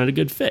 That's not a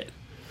good fit,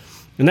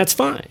 and that's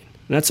fine.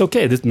 And that's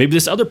okay. Maybe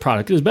this other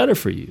product is better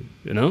for you.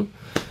 You know.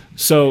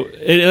 So,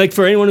 like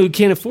for anyone who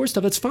can't afford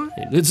stuff, that's fine.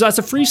 It's lots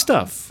of free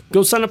stuff.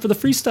 Go sign up for the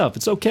free stuff.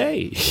 It's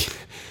okay.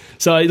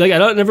 So, like, I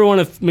don't never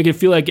want to make it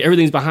feel like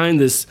everything's behind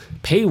this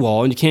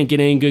paywall and you can't get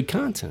any good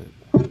content.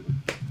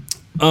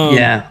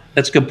 Yeah,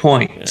 that's a good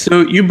point. Yeah.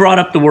 So you brought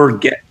up the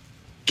word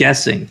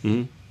guessing.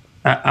 Mm-hmm.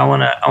 I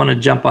want to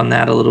jump on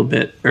that a little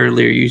bit.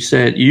 Earlier, you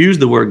said you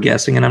used the word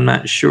guessing, and I'm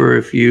not sure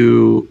if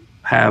you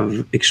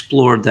have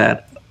explored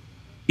that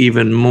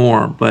even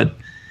more. But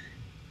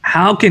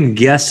how can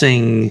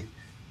guessing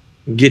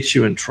get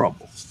you in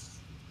trouble?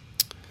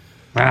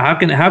 How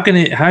can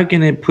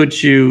it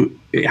put you?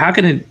 How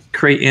can it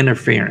create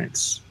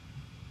interference?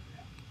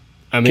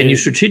 I mean, can you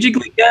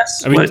strategically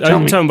guess? I mean, are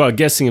you talking about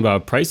guessing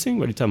about pricing?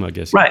 What are you talking about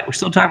guessing? Right, we're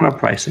still talking about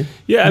pricing.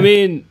 Yeah, I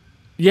mean,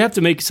 you have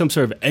to make some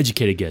sort of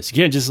educated guess. You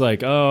can't just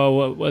like,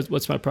 oh,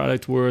 what's my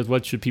product worth?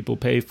 What should people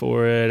pay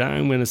for it?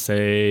 I'm going to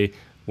say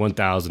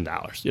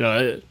 $1,000. You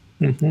know,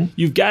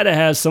 you've got to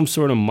have some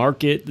sort of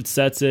market that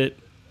sets it.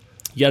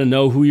 You got to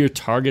know who your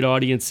target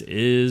audience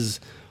is,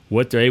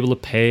 what they're able to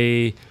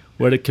pay,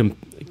 what a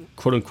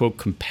quote unquote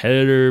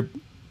competitor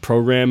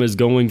program is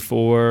going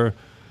for,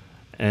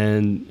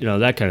 and you know,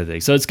 that kind of thing.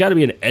 So it's got to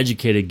be an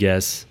educated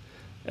guess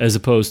as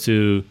opposed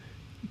to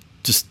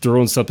just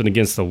throwing something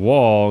against the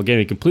wall,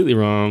 getting it completely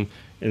wrong,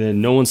 and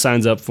then no one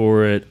signs up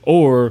for it,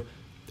 or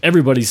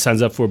everybody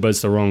signs up for it, but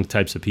it's the wrong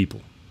types of people.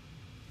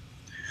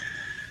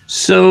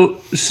 So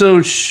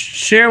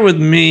share with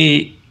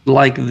me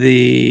like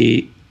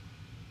the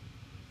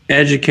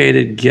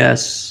educated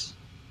guess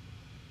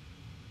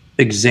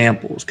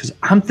examples, because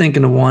I'm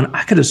thinking of one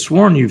I could have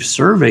sworn you've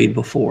surveyed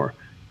before.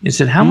 You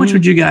said, how much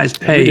would you guys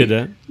pay? We did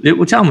that.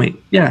 Well, tell me.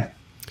 Yeah,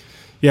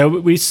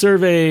 we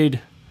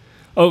surveyed.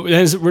 Oh,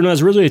 as when I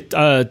was really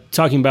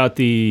talking about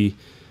the,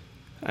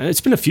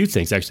 it's been a few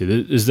things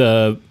actually. There's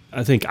the,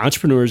 I think,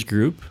 entrepreneurs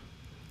group,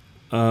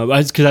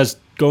 because I was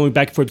going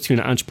back and forth between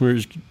an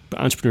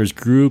entrepreneurs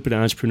group and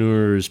an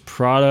entrepreneurs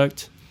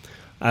product.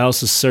 I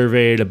also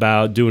surveyed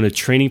about doing a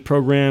training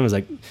program. I was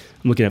like,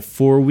 I'm looking at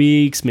 4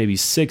 weeks, maybe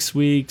 6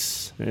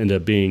 weeks. It ended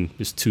up being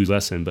just 2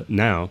 lessons,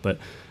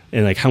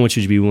 and like how much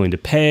would you be willing to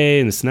pay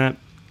and this and that.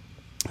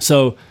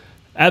 So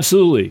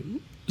absolutely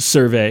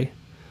survey.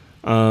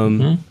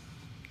 I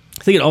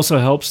think it also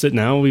helps that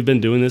now we've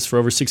been doing this for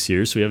over 6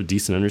 years, so we have a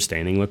decent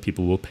understanding what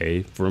people will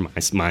pay for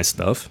my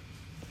stuff.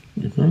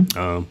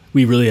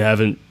 We really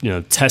haven't,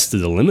 tested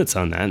the limits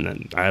on that,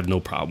 and I have no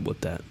problem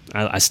with that.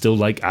 I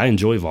still I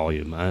enjoy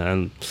volume.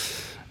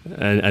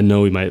 I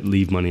know we might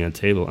leave money on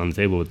the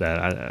table with that.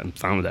 I'm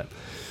fine with that.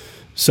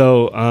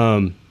 So I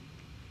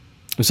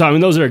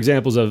mean, those are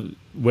examples of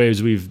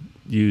ways we've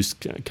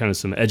used kind of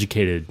some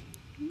educated.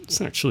 It's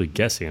not truly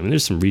guessing. I mean,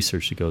 there's some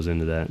research that goes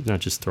into that, not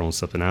just throwing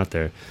something out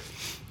there.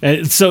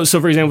 And so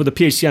for example, the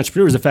PhD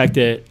entrepreneurs, the fact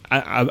that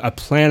I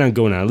plan on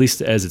going on, at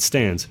least as it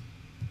stands,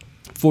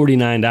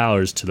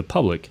 $49 to the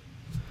public.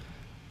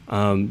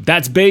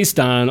 That's based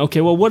on,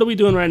 okay, well, what are we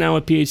doing right now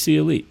with PhD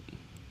Elite?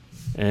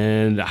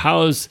 And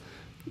how is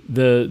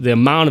the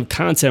amount of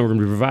content we're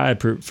going to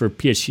provide for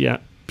PhD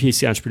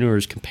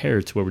entrepreneurs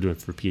compared to what we're doing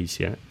for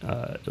PhD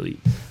Elite?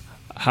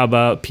 How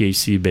about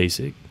PhD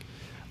Basic?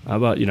 How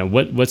about,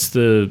 what's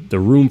the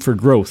room for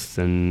growth,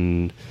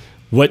 and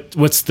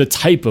what's the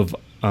type of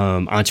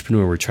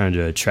entrepreneur we're trying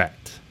to attract?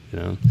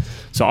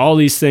 So all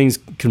these things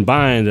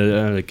combined,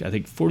 I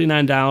think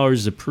 $49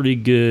 is a pretty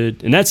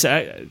good, and that's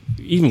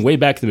even way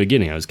back in the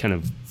beginning. I was kind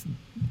of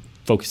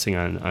focusing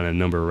on a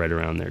number right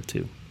around there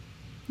too.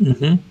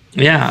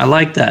 Yeah, I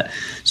like that.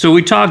 So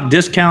we talked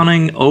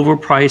discounting,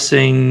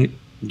 overpricing,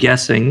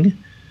 guessing,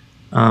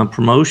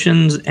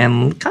 promotions,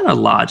 and kind of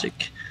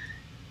logic.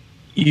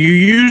 You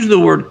use the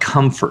word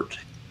comfort.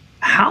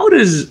 How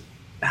does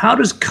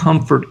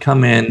comfort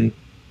come in,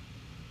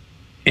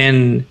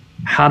 and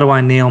how do I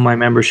nail my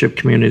membership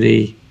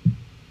community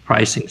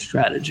pricing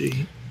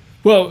strategy?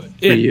 Well,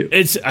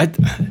 I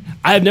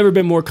have never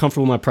been more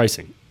comfortable with my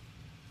pricing.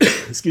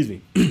 Excuse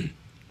me.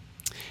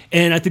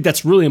 And I think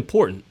that's really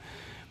important,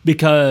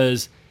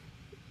 because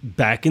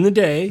back in the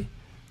day,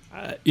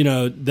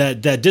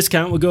 that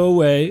discount would go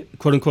away,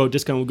 quote unquote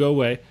discount would go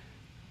away,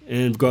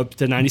 and go up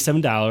to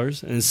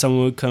 $97, and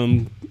someone would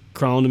come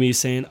crawling to me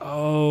saying,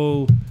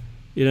 "Oh,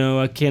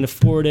 I can't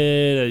afford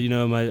it.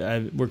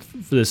 I work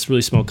for this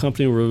really small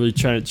company. We're really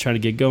trying to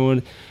get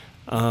going.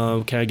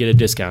 Can I get a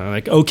discount?" I'm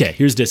like, "Okay,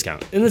 here's a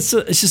discount." And it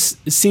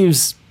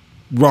seems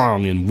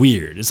wrong and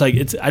weird. It's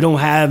like I don't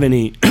have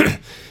any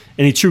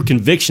any true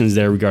convictions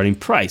there regarding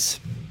price.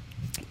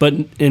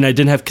 And I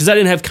didn't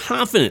have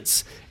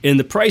confidence in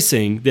the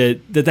pricing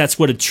that's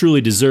what it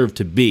truly deserved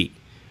to be.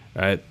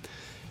 Right?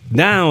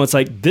 Now it's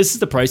like, this is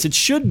the price it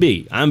should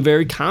be. I'm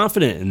very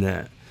confident in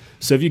that.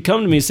 So if you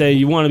come to me saying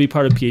you want to be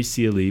part of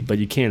PHC Elite, but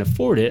you can't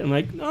afford it, I'm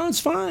like, no, it's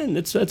fine.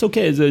 That's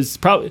okay. It's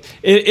probably,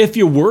 if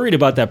you're worried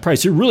about that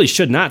price, you really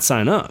should not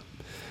sign up.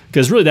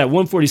 Because really that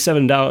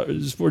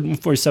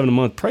 $147 a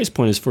month price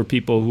point is for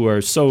people who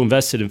are so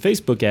invested in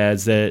Facebook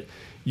ads that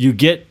you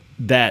get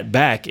that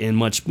back and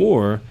much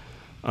more.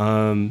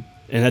 And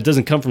that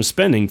doesn't come from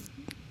spending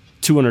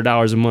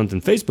 $200 a month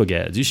in Facebook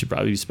ads. You should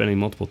probably be spending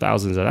multiple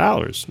thousands of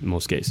dollars in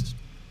most cases.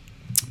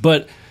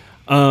 But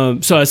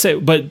so I say,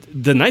 but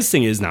the nice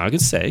thing is now I can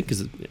say,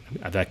 because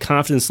at that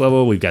confidence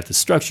level, we've got the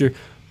structure,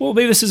 well,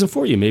 maybe this isn't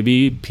for you.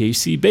 Maybe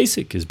PHC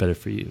Basic is better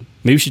for you.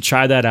 Maybe you should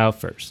try that out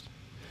first.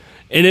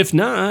 And if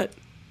not,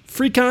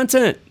 free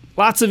content,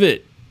 lots of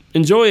it.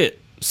 Enjoy it.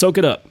 Soak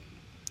it up.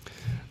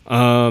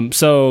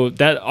 So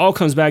that all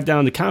comes back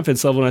down to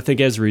confidence level, and I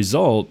think as a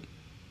result,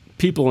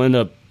 people end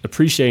up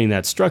appreciating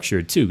that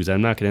structure too, because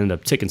I'm not going to end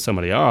up ticking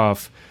somebody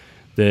off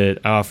that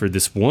I offered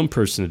this one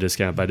person a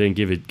discount, but I didn't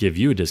give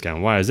you a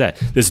discount. Why is that?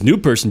 This new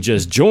person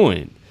just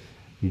joined,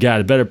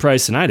 got a better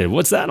price than I did.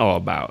 What's that all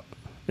about?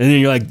 And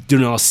then you're like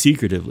doing it all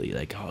secretively,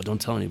 like, oh,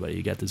 don't tell anybody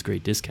you got this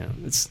great discount.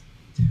 It's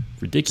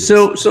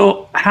ridiculous.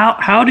 So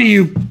how do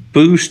you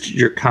boost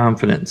your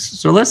confidence?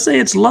 So let's say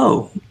it's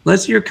low.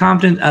 Let's say you're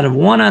confident out of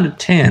 1 out of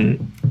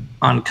 10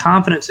 on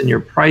confidence in your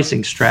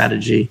pricing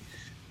strategy.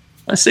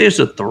 Let's say it's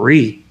a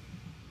 3.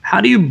 How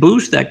do you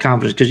boost that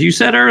confidence? Because you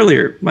said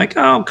earlier, like,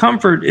 oh,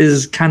 comfort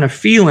is kind of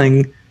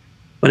feeling,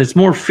 but it's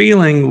more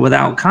feeling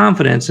without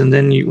confidence. And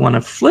then you want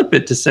to flip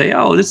it to say,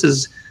 oh,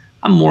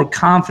 I'm more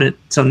confident.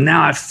 So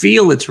now I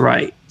feel it's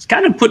right. It's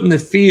kind of putting the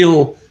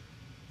feel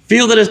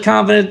that it's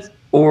confident,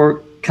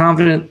 or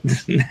confident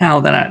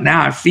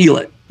now I feel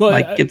it.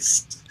 Well,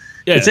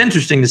 it's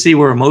interesting to see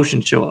where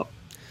emotions show up.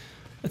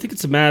 I think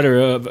it's a matter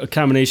of a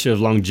combination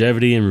of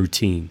longevity and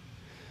routine.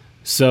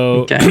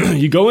 So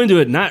you go into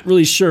it not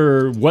really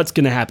sure what's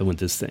going to happen with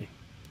this thing.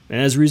 And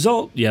as a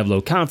result, you have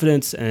low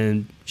confidence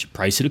and you should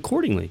price it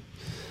accordingly.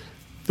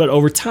 But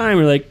over time,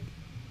 you're like,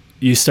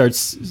 you start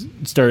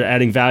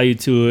adding value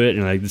to it,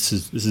 and like this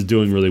is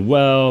doing really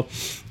well,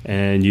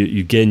 and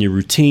you get in your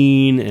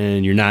routine,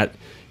 and you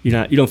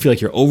don't feel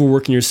like you're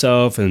overworking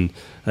yourself, and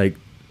like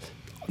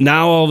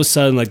now all of a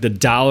sudden like the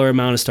dollar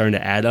amount is starting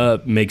to add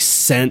up, makes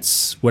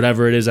sense.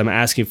 Whatever it is I'm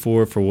asking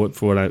for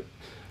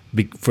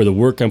the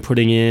work I'm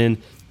putting in,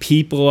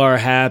 people are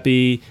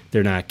happy.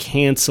 They're not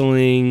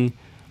canceling.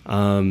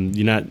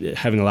 You're not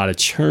having a lot of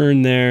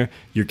churn there.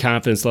 Your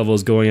confidence level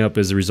is going up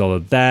as a result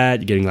of that.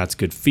 You're getting lots of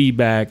good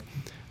feedback.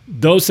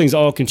 Those things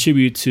all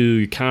contribute to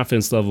your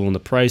confidence level in the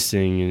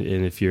pricing,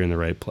 and if you're in the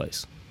right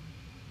place.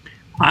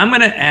 I'm going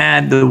to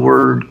add the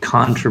word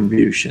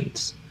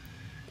contributions,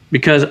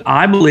 because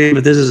I believe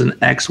that this is an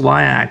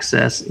XY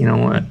axis.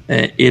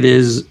 It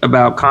is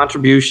about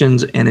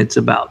contributions, and it's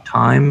about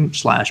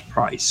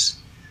time/price.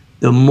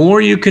 The more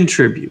you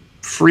contribute,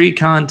 free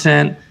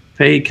content,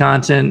 paid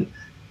content,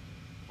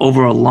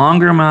 over a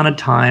longer amount of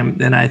time,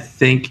 then I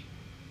think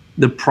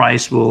the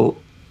price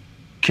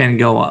can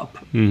go up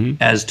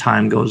as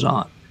time goes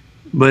on.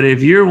 But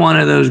if you're one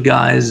of those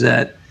guys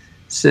that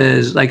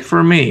says, like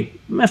for me,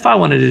 if I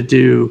wanted to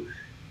do,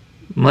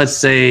 let's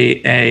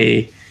say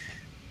a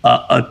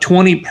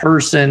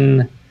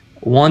 20-person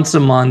once a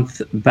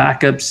month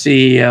backup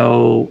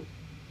CEO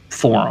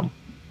forum,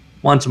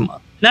 once a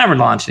month, never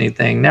launch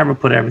anything, never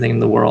put everything in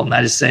the world, and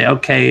I just say,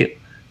 okay,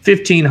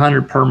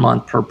 $1,500 per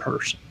month per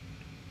person,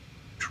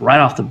 right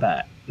off the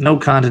bat, no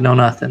content, no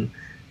nothing.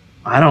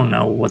 I don't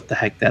know what the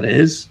heck that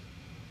is.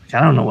 I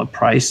don't know what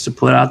price to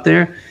put out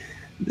there.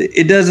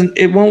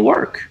 It won't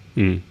work.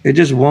 It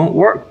just won't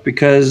work,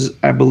 because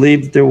I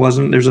believe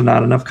there's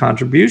not enough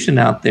contribution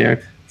out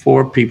there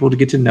for people to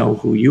get to know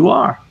who you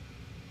are.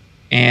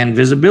 And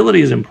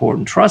visibility is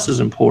important. Trust is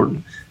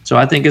important. So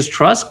I think as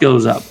trust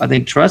goes up, I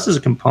think trust is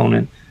a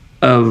component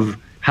of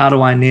how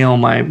do I nail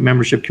my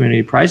membership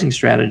community pricing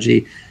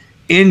strategy,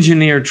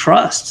 engineer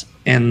trust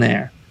in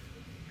there.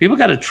 People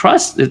got to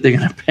trust that they're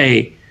going to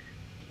pay,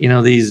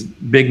 these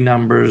big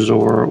numbers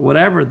or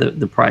whatever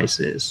the price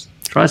is.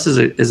 Trust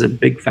is a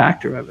big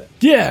factor of it.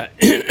 Yeah,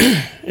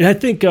 and I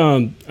think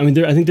I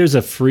think there's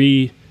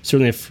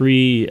certainly a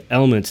free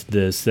element to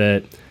this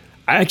that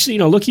I actually,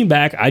 looking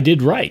back, I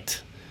did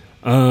right.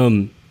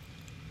 I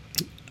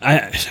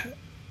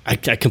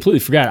completely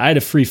forgot. I had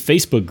a free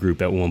Facebook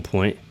group at one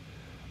point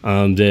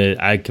that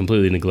I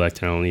completely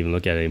neglected. I don't even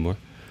look at it anymore.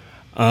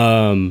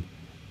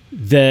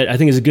 That I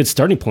think is a good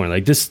starting point.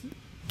 Like, this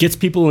gets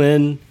people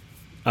in.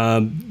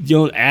 You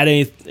don't add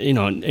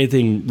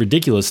anything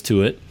ridiculous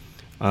to it.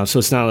 So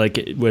it's not like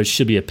it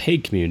should be a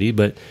paid community,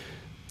 but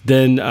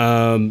then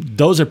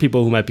those are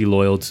people who might be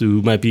loyal to,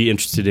 who might be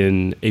interested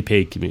in a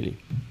paid community.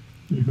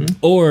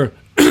 Or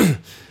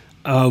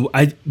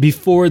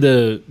before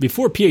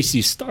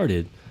PHC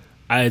started,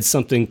 I had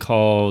something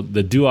called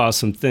the Do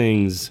Awesome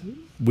Things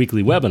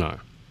weekly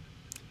webinar,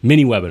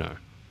 mini webinar,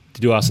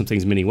 to Do Awesome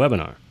Things mini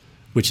webinar,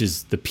 which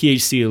is the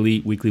PHC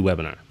Elite weekly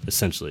webinar,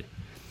 essentially.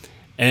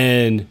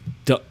 And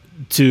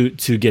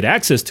to get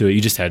access to it,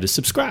 you just had to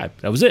subscribe.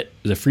 That was it. It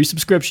was a free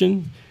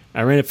subscription.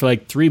 I ran it for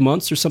like 3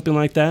 months or something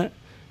like that.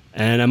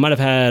 And I might have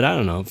had, I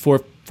don't know,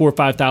 4,000 or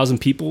 5,000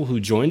 people who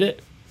joined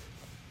it.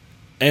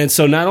 And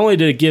so not only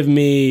did it give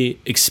me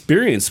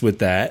experience with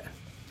that,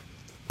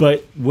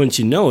 but once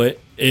you know it,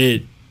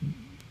 it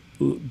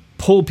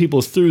pulled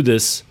people through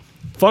this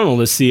funnel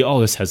to see, oh,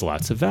 this has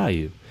lots of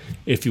value.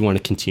 If you want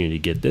to continue to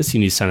get this, you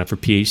need to sign up for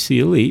PHC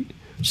Elite,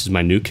 which is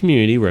my new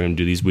community where I'm going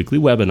to do these weekly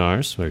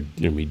webinars. Where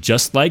they're going to be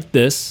just like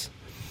this.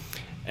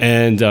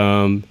 And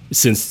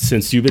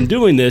since you've been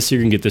doing this,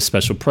 you're going to get this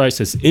special price,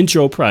 this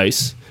intro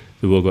price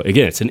that will go.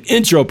 Again, it's an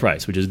intro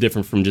price, which is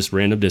different from just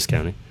random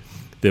discounting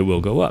that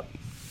will go up.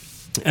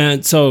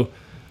 And so,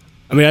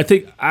 I mean, I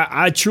think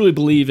I truly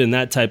believe in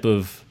that type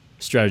of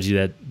strategy,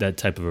 that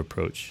type of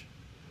approach.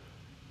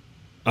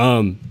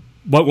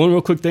 But one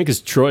real quick thing is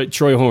Troy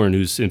Horn,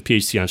 who's in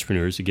PHC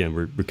Entrepreneurs. Again,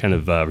 we're kind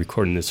of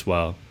recording this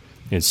while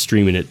and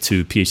streaming it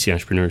to PHC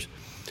Entrepreneurs.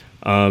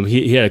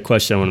 He had a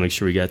question I want to make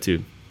sure we got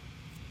to.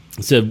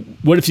 He said,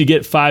 what if you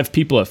get 5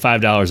 people at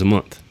 $5 a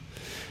month?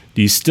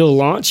 Do you still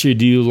launch, or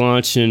do you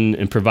launch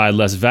and provide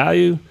less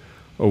value?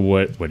 Or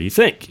what do you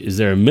think? Is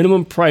there a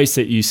minimum price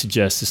that you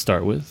suggest to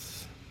start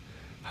with?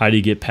 How do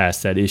you get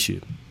past that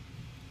issue?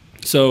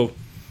 So,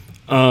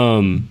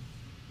 kind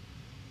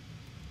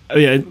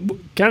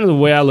of the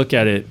way I look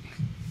at it,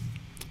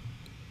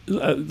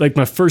 like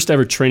my first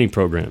ever training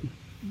program,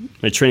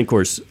 my training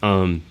course,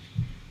 I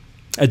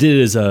did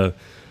it as a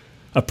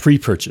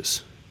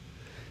pre-purchase.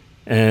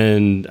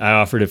 And I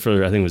offered it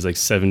for, I think it was like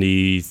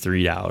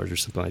 $73 or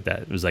something like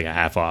that. It was like a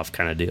half off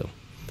kind of deal.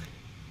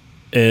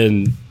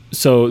 And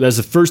so that's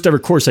the first ever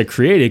course I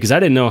created because I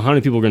didn't know how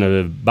many people were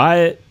going to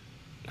buy it,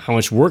 how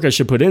much work I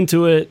should put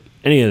into it,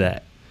 any of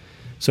that.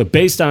 So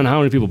based on how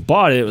many people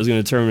bought it was going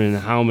to determine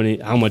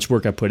how much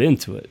work I put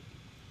into it.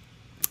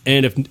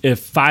 And if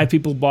 5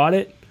 people bought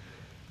it,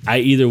 I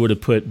either would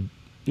have put,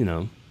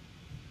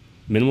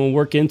 minimum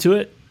work into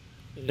it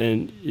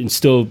and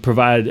still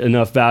provide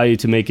enough value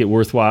to make it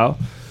worthwhile,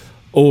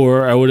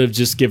 or I would have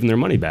just given their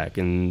money back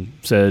and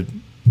said,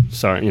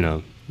 sorry,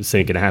 this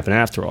ain't going to happen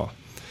after all.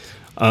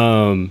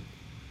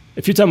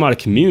 If you're talking about a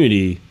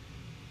community,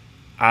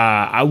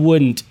 I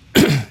wouldn't,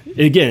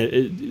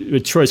 again,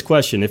 with Troy's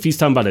question, if he's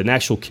talking about an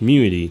actual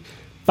community,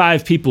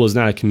 5 people is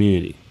not a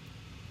community.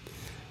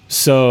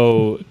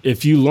 So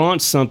if you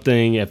launch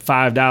something at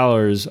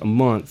 $5 a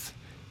month,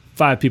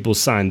 5 people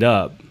signed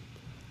up,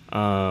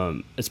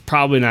 it's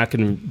probably not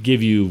going to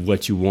give you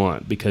what you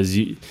want because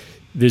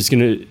there's going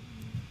to,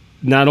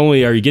 not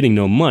only are you getting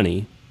no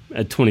money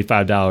at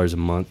 $25 a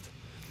month,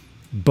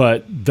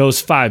 but those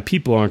 5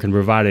 people aren't going to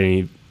provide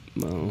any,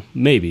 well,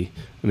 maybe.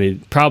 I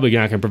mean, probably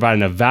not going to provide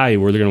enough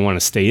value where they're going to want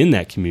to stay in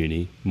that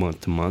community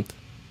month to month.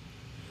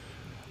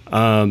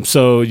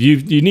 So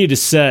you need to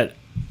set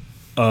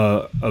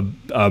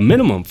a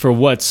minimum for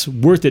what's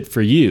worth it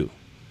for you.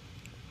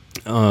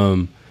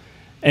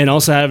 And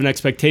also have an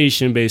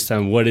expectation based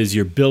on what is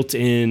your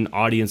built-in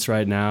audience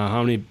right now.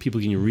 How many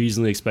people can you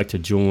reasonably expect to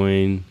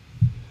join?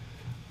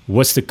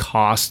 What's the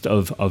cost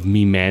of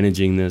me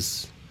managing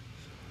this?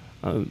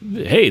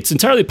 Hey, it's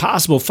entirely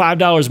possible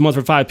 $5 a month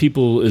for 5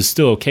 people is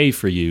still okay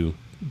for you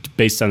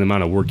based on the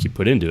amount of work you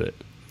put into it.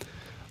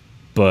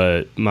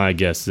 But my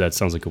guess is that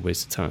sounds like a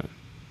waste of time.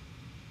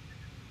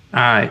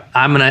 All right,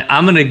 I'm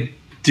gonna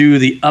do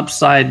the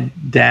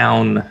upside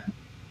down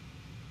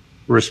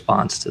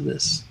response to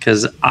this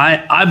because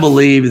I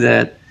believe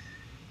that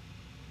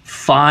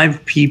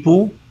 5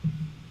 people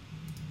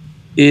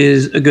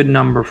is a good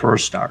number for a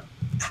start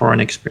for an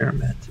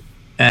experiment.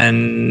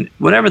 And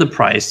whatever the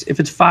price, if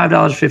it's $5,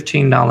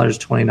 $15,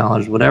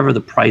 $20, whatever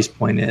the price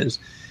point is,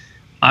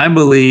 I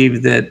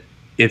believe that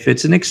if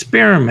it's an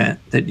experiment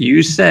that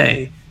you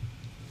say,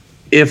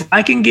 if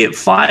I can get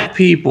 5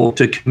 people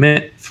to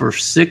commit for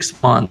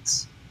 6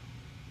 months,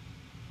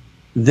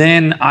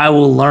 then I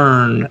will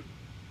learn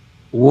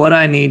what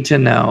I need to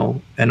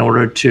know in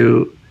order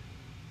to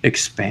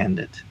expand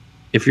it.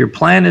 If your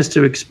plan is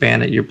to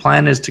expand it, your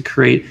plan is to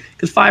create,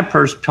 because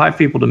 5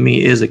 people to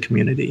me is a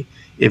community.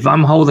 If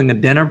I'm holding a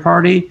dinner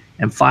party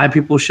and 5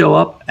 people show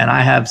up and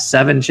I have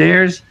 7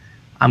 chairs,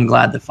 I'm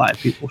glad that 5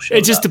 people show up.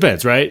 It just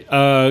depends, right?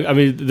 I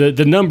mean,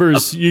 the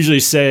numbers usually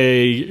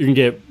say you can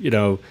get,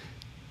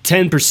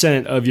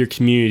 10% of your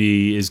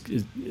community is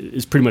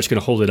pretty much going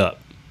to hold it up,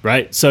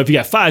 right? So if you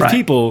got 5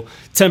 people,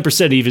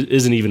 10%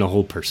 isn't even a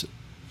whole person.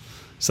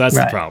 So that's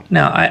the problem.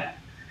 No,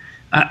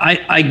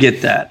 I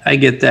get that. I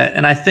get that.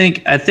 And I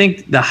think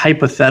the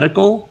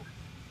hypothetical,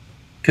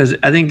 because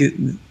I think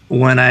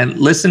when I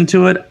listen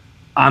to it,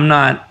 I'm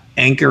not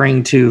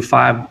anchoring to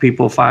 5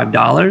 people,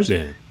 $5.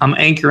 Yeah. I'm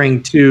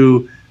anchoring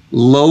to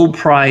low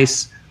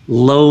price,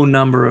 low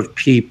number of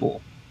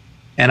people.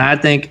 And I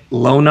think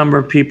low number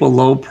of people,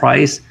 low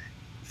price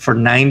for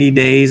 90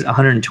 days,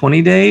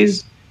 120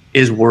 days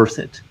is worth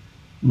it.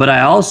 But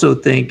I also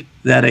think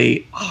that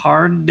a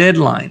hard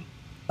deadline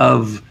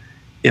of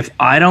if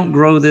I don't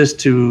grow this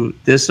to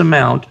this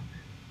amount,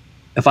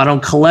 if I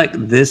don't collect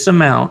this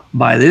amount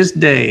by this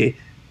day,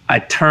 I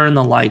turn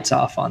the lights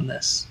off on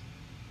this.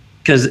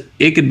 Because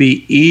it could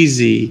be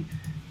easy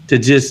to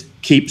just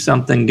keep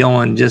something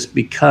going just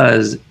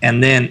because,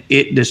 and then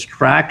it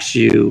distracts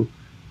you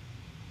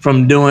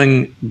from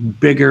doing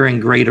bigger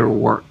and greater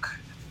work.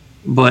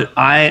 But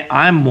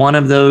I'm one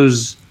of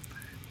those,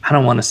 I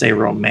don't want to say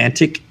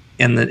romantic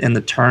in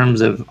the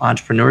terms of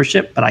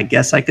entrepreneurship, but I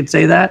guess I could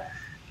say that.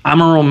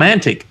 I'm a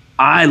romantic.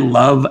 I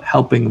love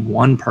helping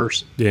one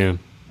person. Yeah.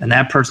 And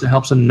that person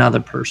helps another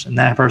person.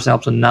 That person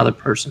helps another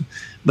person.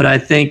 But I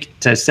think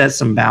to set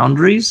some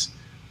boundaries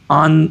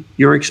on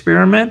your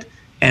experiment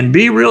and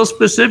be real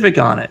specific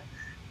on it.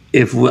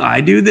 If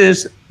I do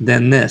this,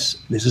 then this.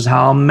 This is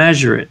how I'll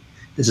measure it.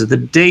 This is the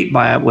date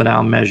by when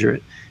I'll measure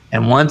it.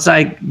 And once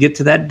I get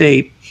to that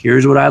date,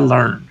 here's what I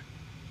learned.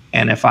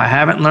 And if I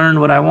haven't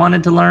learned what I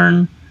wanted to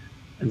learn,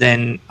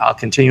 then I'll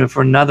continue it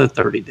for another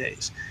 30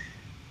 days.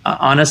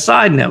 On a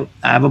side note,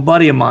 I have a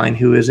buddy of mine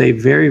who is a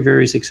very,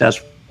 very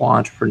successful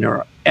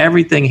entrepreneur.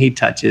 Everything he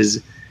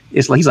touches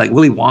is like, he's like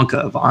Willy Wonka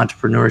of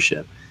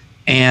entrepreneurship.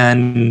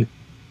 And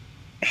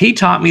he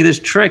taught me this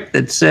trick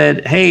that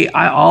said, hey,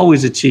 I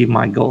always achieve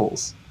my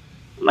goals.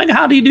 I'm like,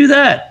 how do you do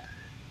that?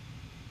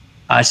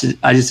 I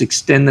just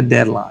extend the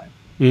deadline.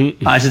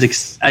 Mm-hmm.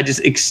 I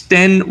just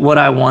extend what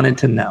I wanted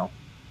to know.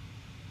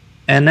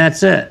 And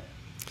that's it.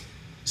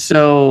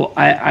 So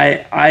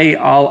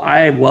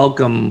I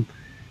welcome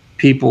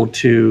people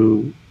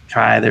to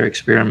try their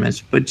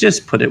experiments, but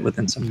just put it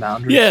within some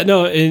boundaries. Yeah,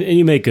 no, and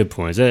you make good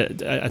points. I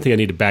think I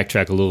need to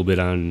backtrack a little bit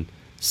on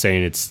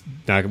saying it's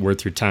not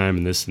worth your time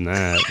and this and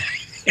that.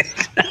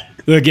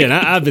 Again,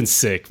 I've been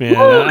sick, man.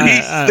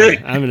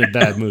 I'm in a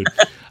bad mood.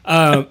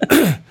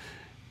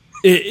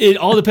 It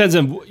all depends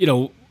on,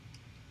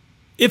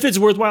 if it's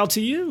worthwhile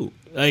to you.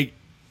 Like,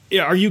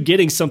 are you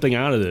getting something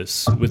out of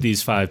this with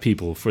these 5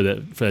 people for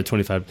that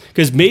 25?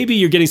 Because maybe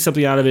you're getting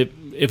something out of it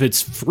if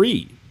it's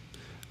free,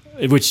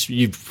 which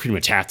you pretty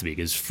much have to be,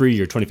 because free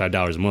or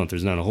 $25 a month,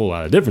 there's not a whole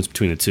lot of difference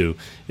between the two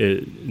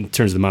in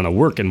terms of the amount of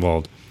work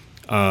involved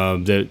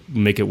that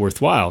make it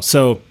worthwhile.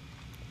 So,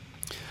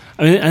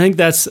 I mean, I think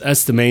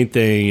that's the main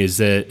thing, is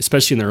that,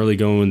 especially in the early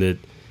going, that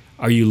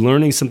are you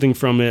learning something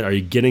from it? Are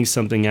you getting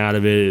something out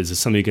of it? Is it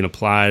something you can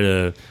apply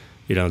to,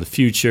 the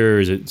future?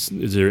 Is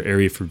there an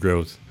area for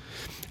growth?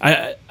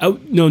 I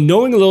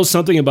knowing a little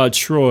something about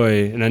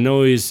Troy, and I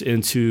know he's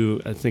into,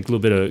 I think, a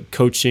little bit of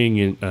coaching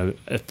and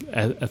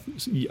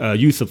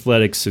youth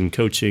athletics and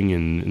coaching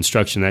and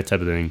instruction, that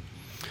type of thing.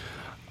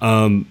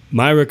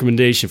 My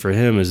recommendation for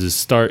him is to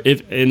start.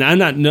 And I'm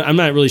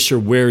not really sure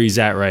where he's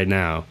at right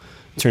now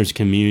in terms of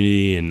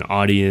community and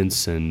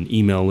audience and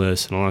email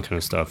lists and all that kind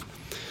of stuff.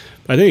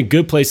 But I think a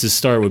good place to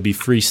start would be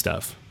free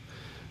stuff.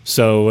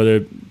 So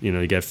whether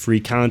you got free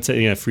content,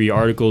 you got free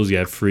articles, you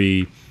got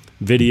free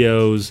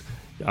videos.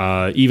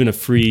 Even a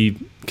free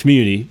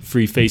community,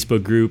 free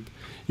Facebook group,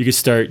 you could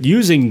start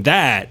using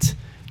that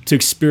to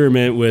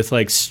experiment with,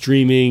 like,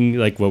 streaming,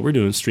 like what we're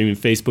doing, streaming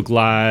Facebook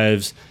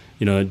Lives,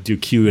 do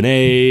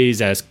Q&As,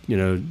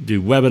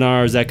 do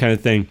webinars, that kind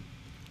of thing.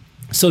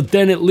 So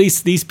then at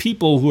least these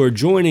people who are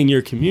joining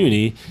your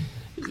community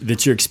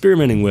that you're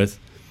experimenting with,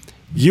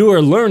 you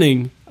are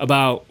learning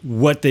about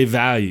what they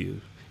value,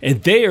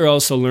 and they are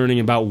also learning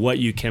about what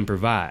you can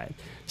provide.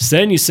 So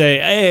then you say,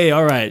 hey,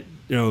 all right,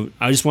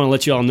 I just want to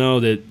let you all know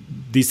that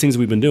these things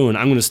we've been doing,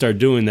 I'm going to start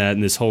doing that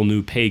in this whole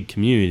new paid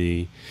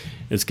community.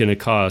 It's going to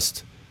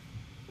cost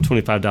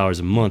 $25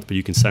 a month, but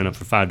you can sign up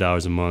for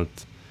 $5 a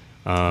month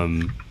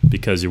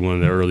because you're one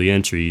of the early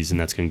entries, and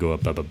that's going to go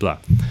up, blah, blah, blah.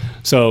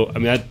 So, I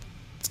mean,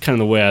 that's kind of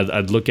the way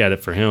I'd look at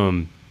it for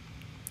him,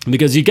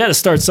 because you got to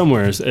start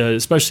somewhere,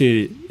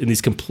 especially in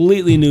these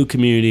completely new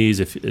communities,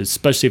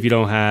 especially if you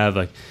don't have,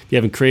 like, if you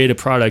haven't created a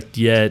product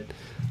yet,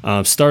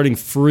 starting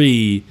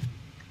free,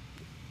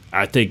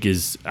 I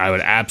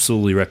would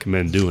absolutely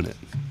recommend doing it.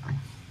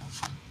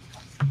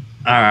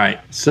 All right.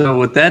 So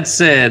with that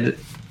said,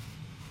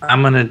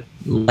 I'm going to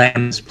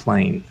land this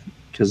plane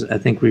because I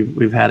think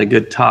we've had a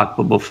good talk.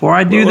 But before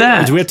I do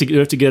that, do we have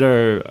to get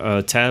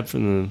our tab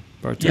from the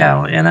bartender?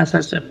 Yeah, and as I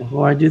said,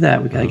 before I do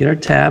that, we got to get our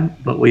tab.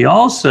 But we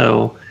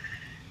also,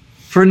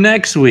 for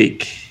next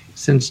week,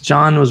 since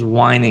John was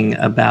whining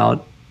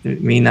about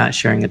me not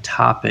sharing a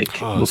topic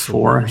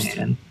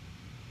beforehand,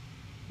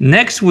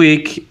 next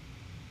week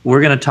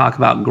we're going to talk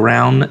about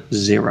Ground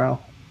Zero.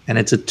 And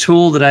it's a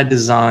tool that I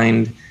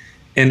designed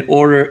in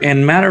order,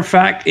 and matter of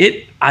fact,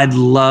 I'd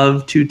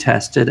love to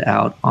test it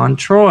out on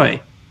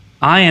Troy.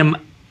 I am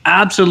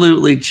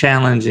absolutely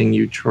challenging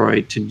you,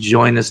 Troy, to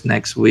join us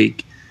next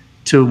week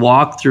to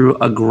walk through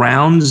a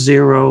Ground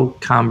Zero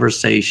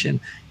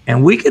conversation.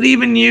 And we could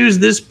even use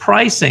this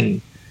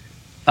pricing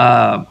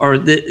or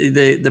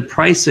the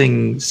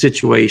pricing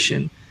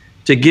situation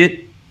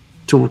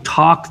to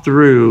talk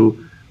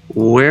through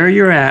where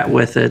you're at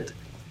with it,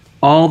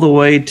 all the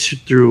way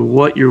through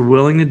what you're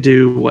willing to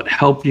do, what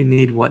help you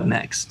need, what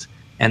next.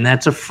 And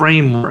that's a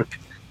framework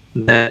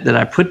that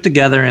I put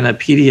together in a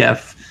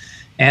PDF.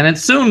 And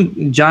it's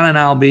soon, John and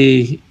I'll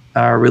be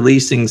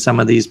releasing some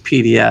of these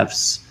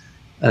PDFs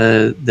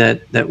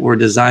that we're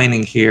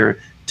designing here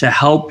to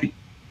help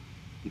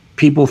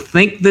people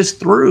think this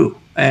through.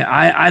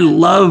 I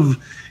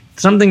love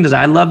something that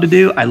I love to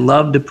do. I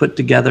love to put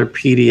together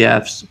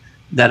PDFs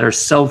that are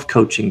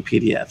self-coaching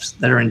PDFs,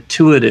 that are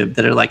intuitive,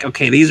 that are like,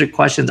 okay, these are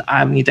questions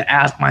I need to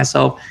ask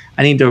myself.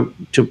 I need to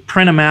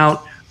print them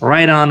out,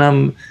 write on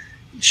them,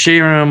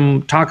 share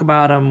them, talk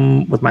about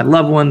them with my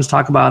loved ones,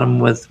 talk about them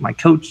with my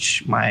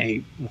coach,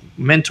 my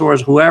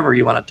mentors, whoever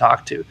you want to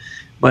talk to.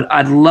 But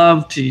I'd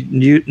love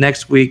to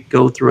next week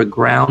go through a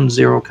ground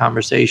zero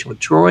conversation with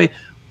Troy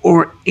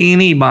or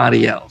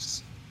anybody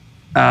else.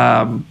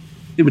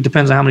 It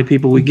depends on how many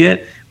people we get.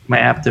 We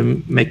might have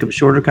to make them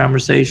shorter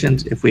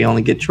conversations. If we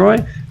only get Troy,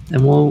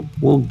 then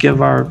we'll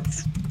give our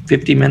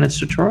 50 minutes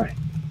to Troy.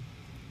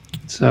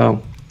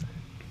 So,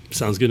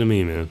 sounds good to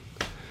me, man.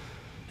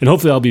 And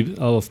hopefully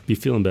I'll be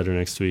feeling better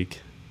next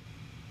week.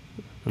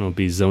 I don't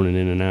be zoning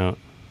in and out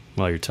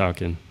while you're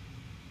talking.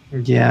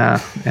 Yeah,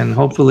 and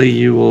hopefully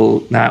you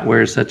will not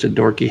wear such a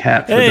dorky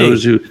hat. For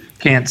those who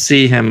can't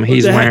see him,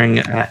 he's wearing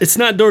a hat. It's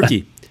not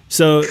dorky.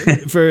 So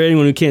for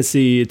anyone who can't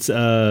see, it's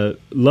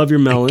Love Your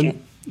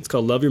Melon. It's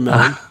called Love Your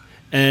Melon.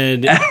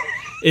 And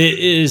it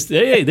is,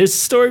 hey, there's a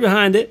story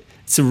behind it.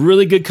 It's a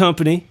really good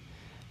company.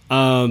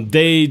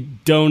 They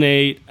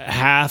donate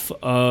half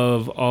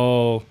of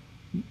all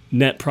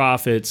net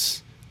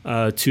profits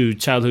to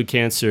childhood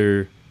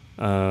cancer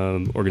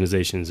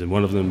organizations, and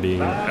one of them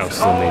being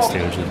Outstanding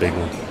Stand, which is a big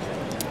one.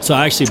 So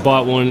I actually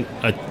bought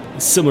a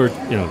similar,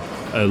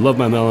 a Love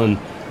My Melon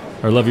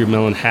or Love Your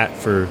Melon hat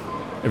for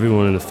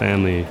everyone in the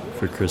family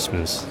for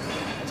Christmas.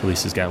 So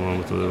Lisa's got one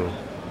with a little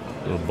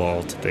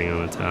ball thing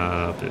on the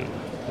top, and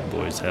the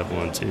boys have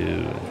one too.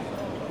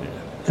 Yeah.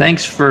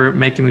 Thanks for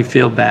making me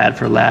feel bad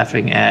for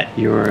laughing at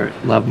your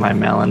Love My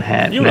Melon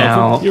hat. You're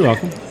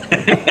welcome.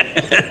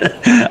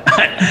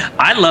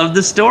 I love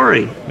the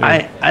story.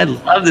 Yeah. I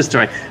love the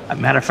story. As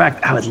a matter of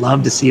fact, I would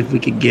love to see if we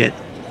could get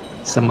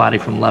somebody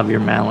from Love Your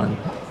Melon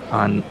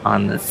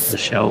on the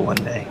show one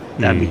day.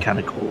 That'd be kind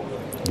of cool.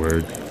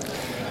 Word.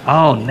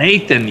 Oh,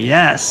 Nathan,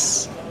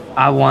 yes.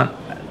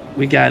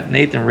 We got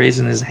Nathan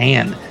raising his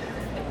hand.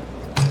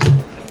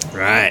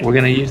 Right. We're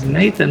going to use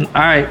Nathan. All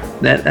right.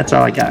 That's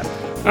all I got.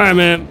 All right,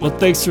 man. Well,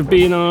 thanks for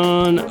being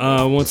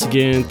on. Once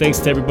again, thanks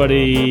to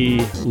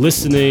everybody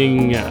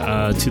listening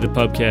to the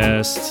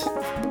PUBCAST.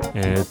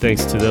 And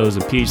thanks to those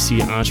in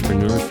PHC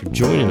Entrepreneurs for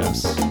joining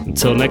us.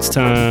 Until next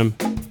time,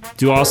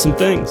 do awesome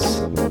things.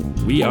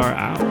 We are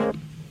out.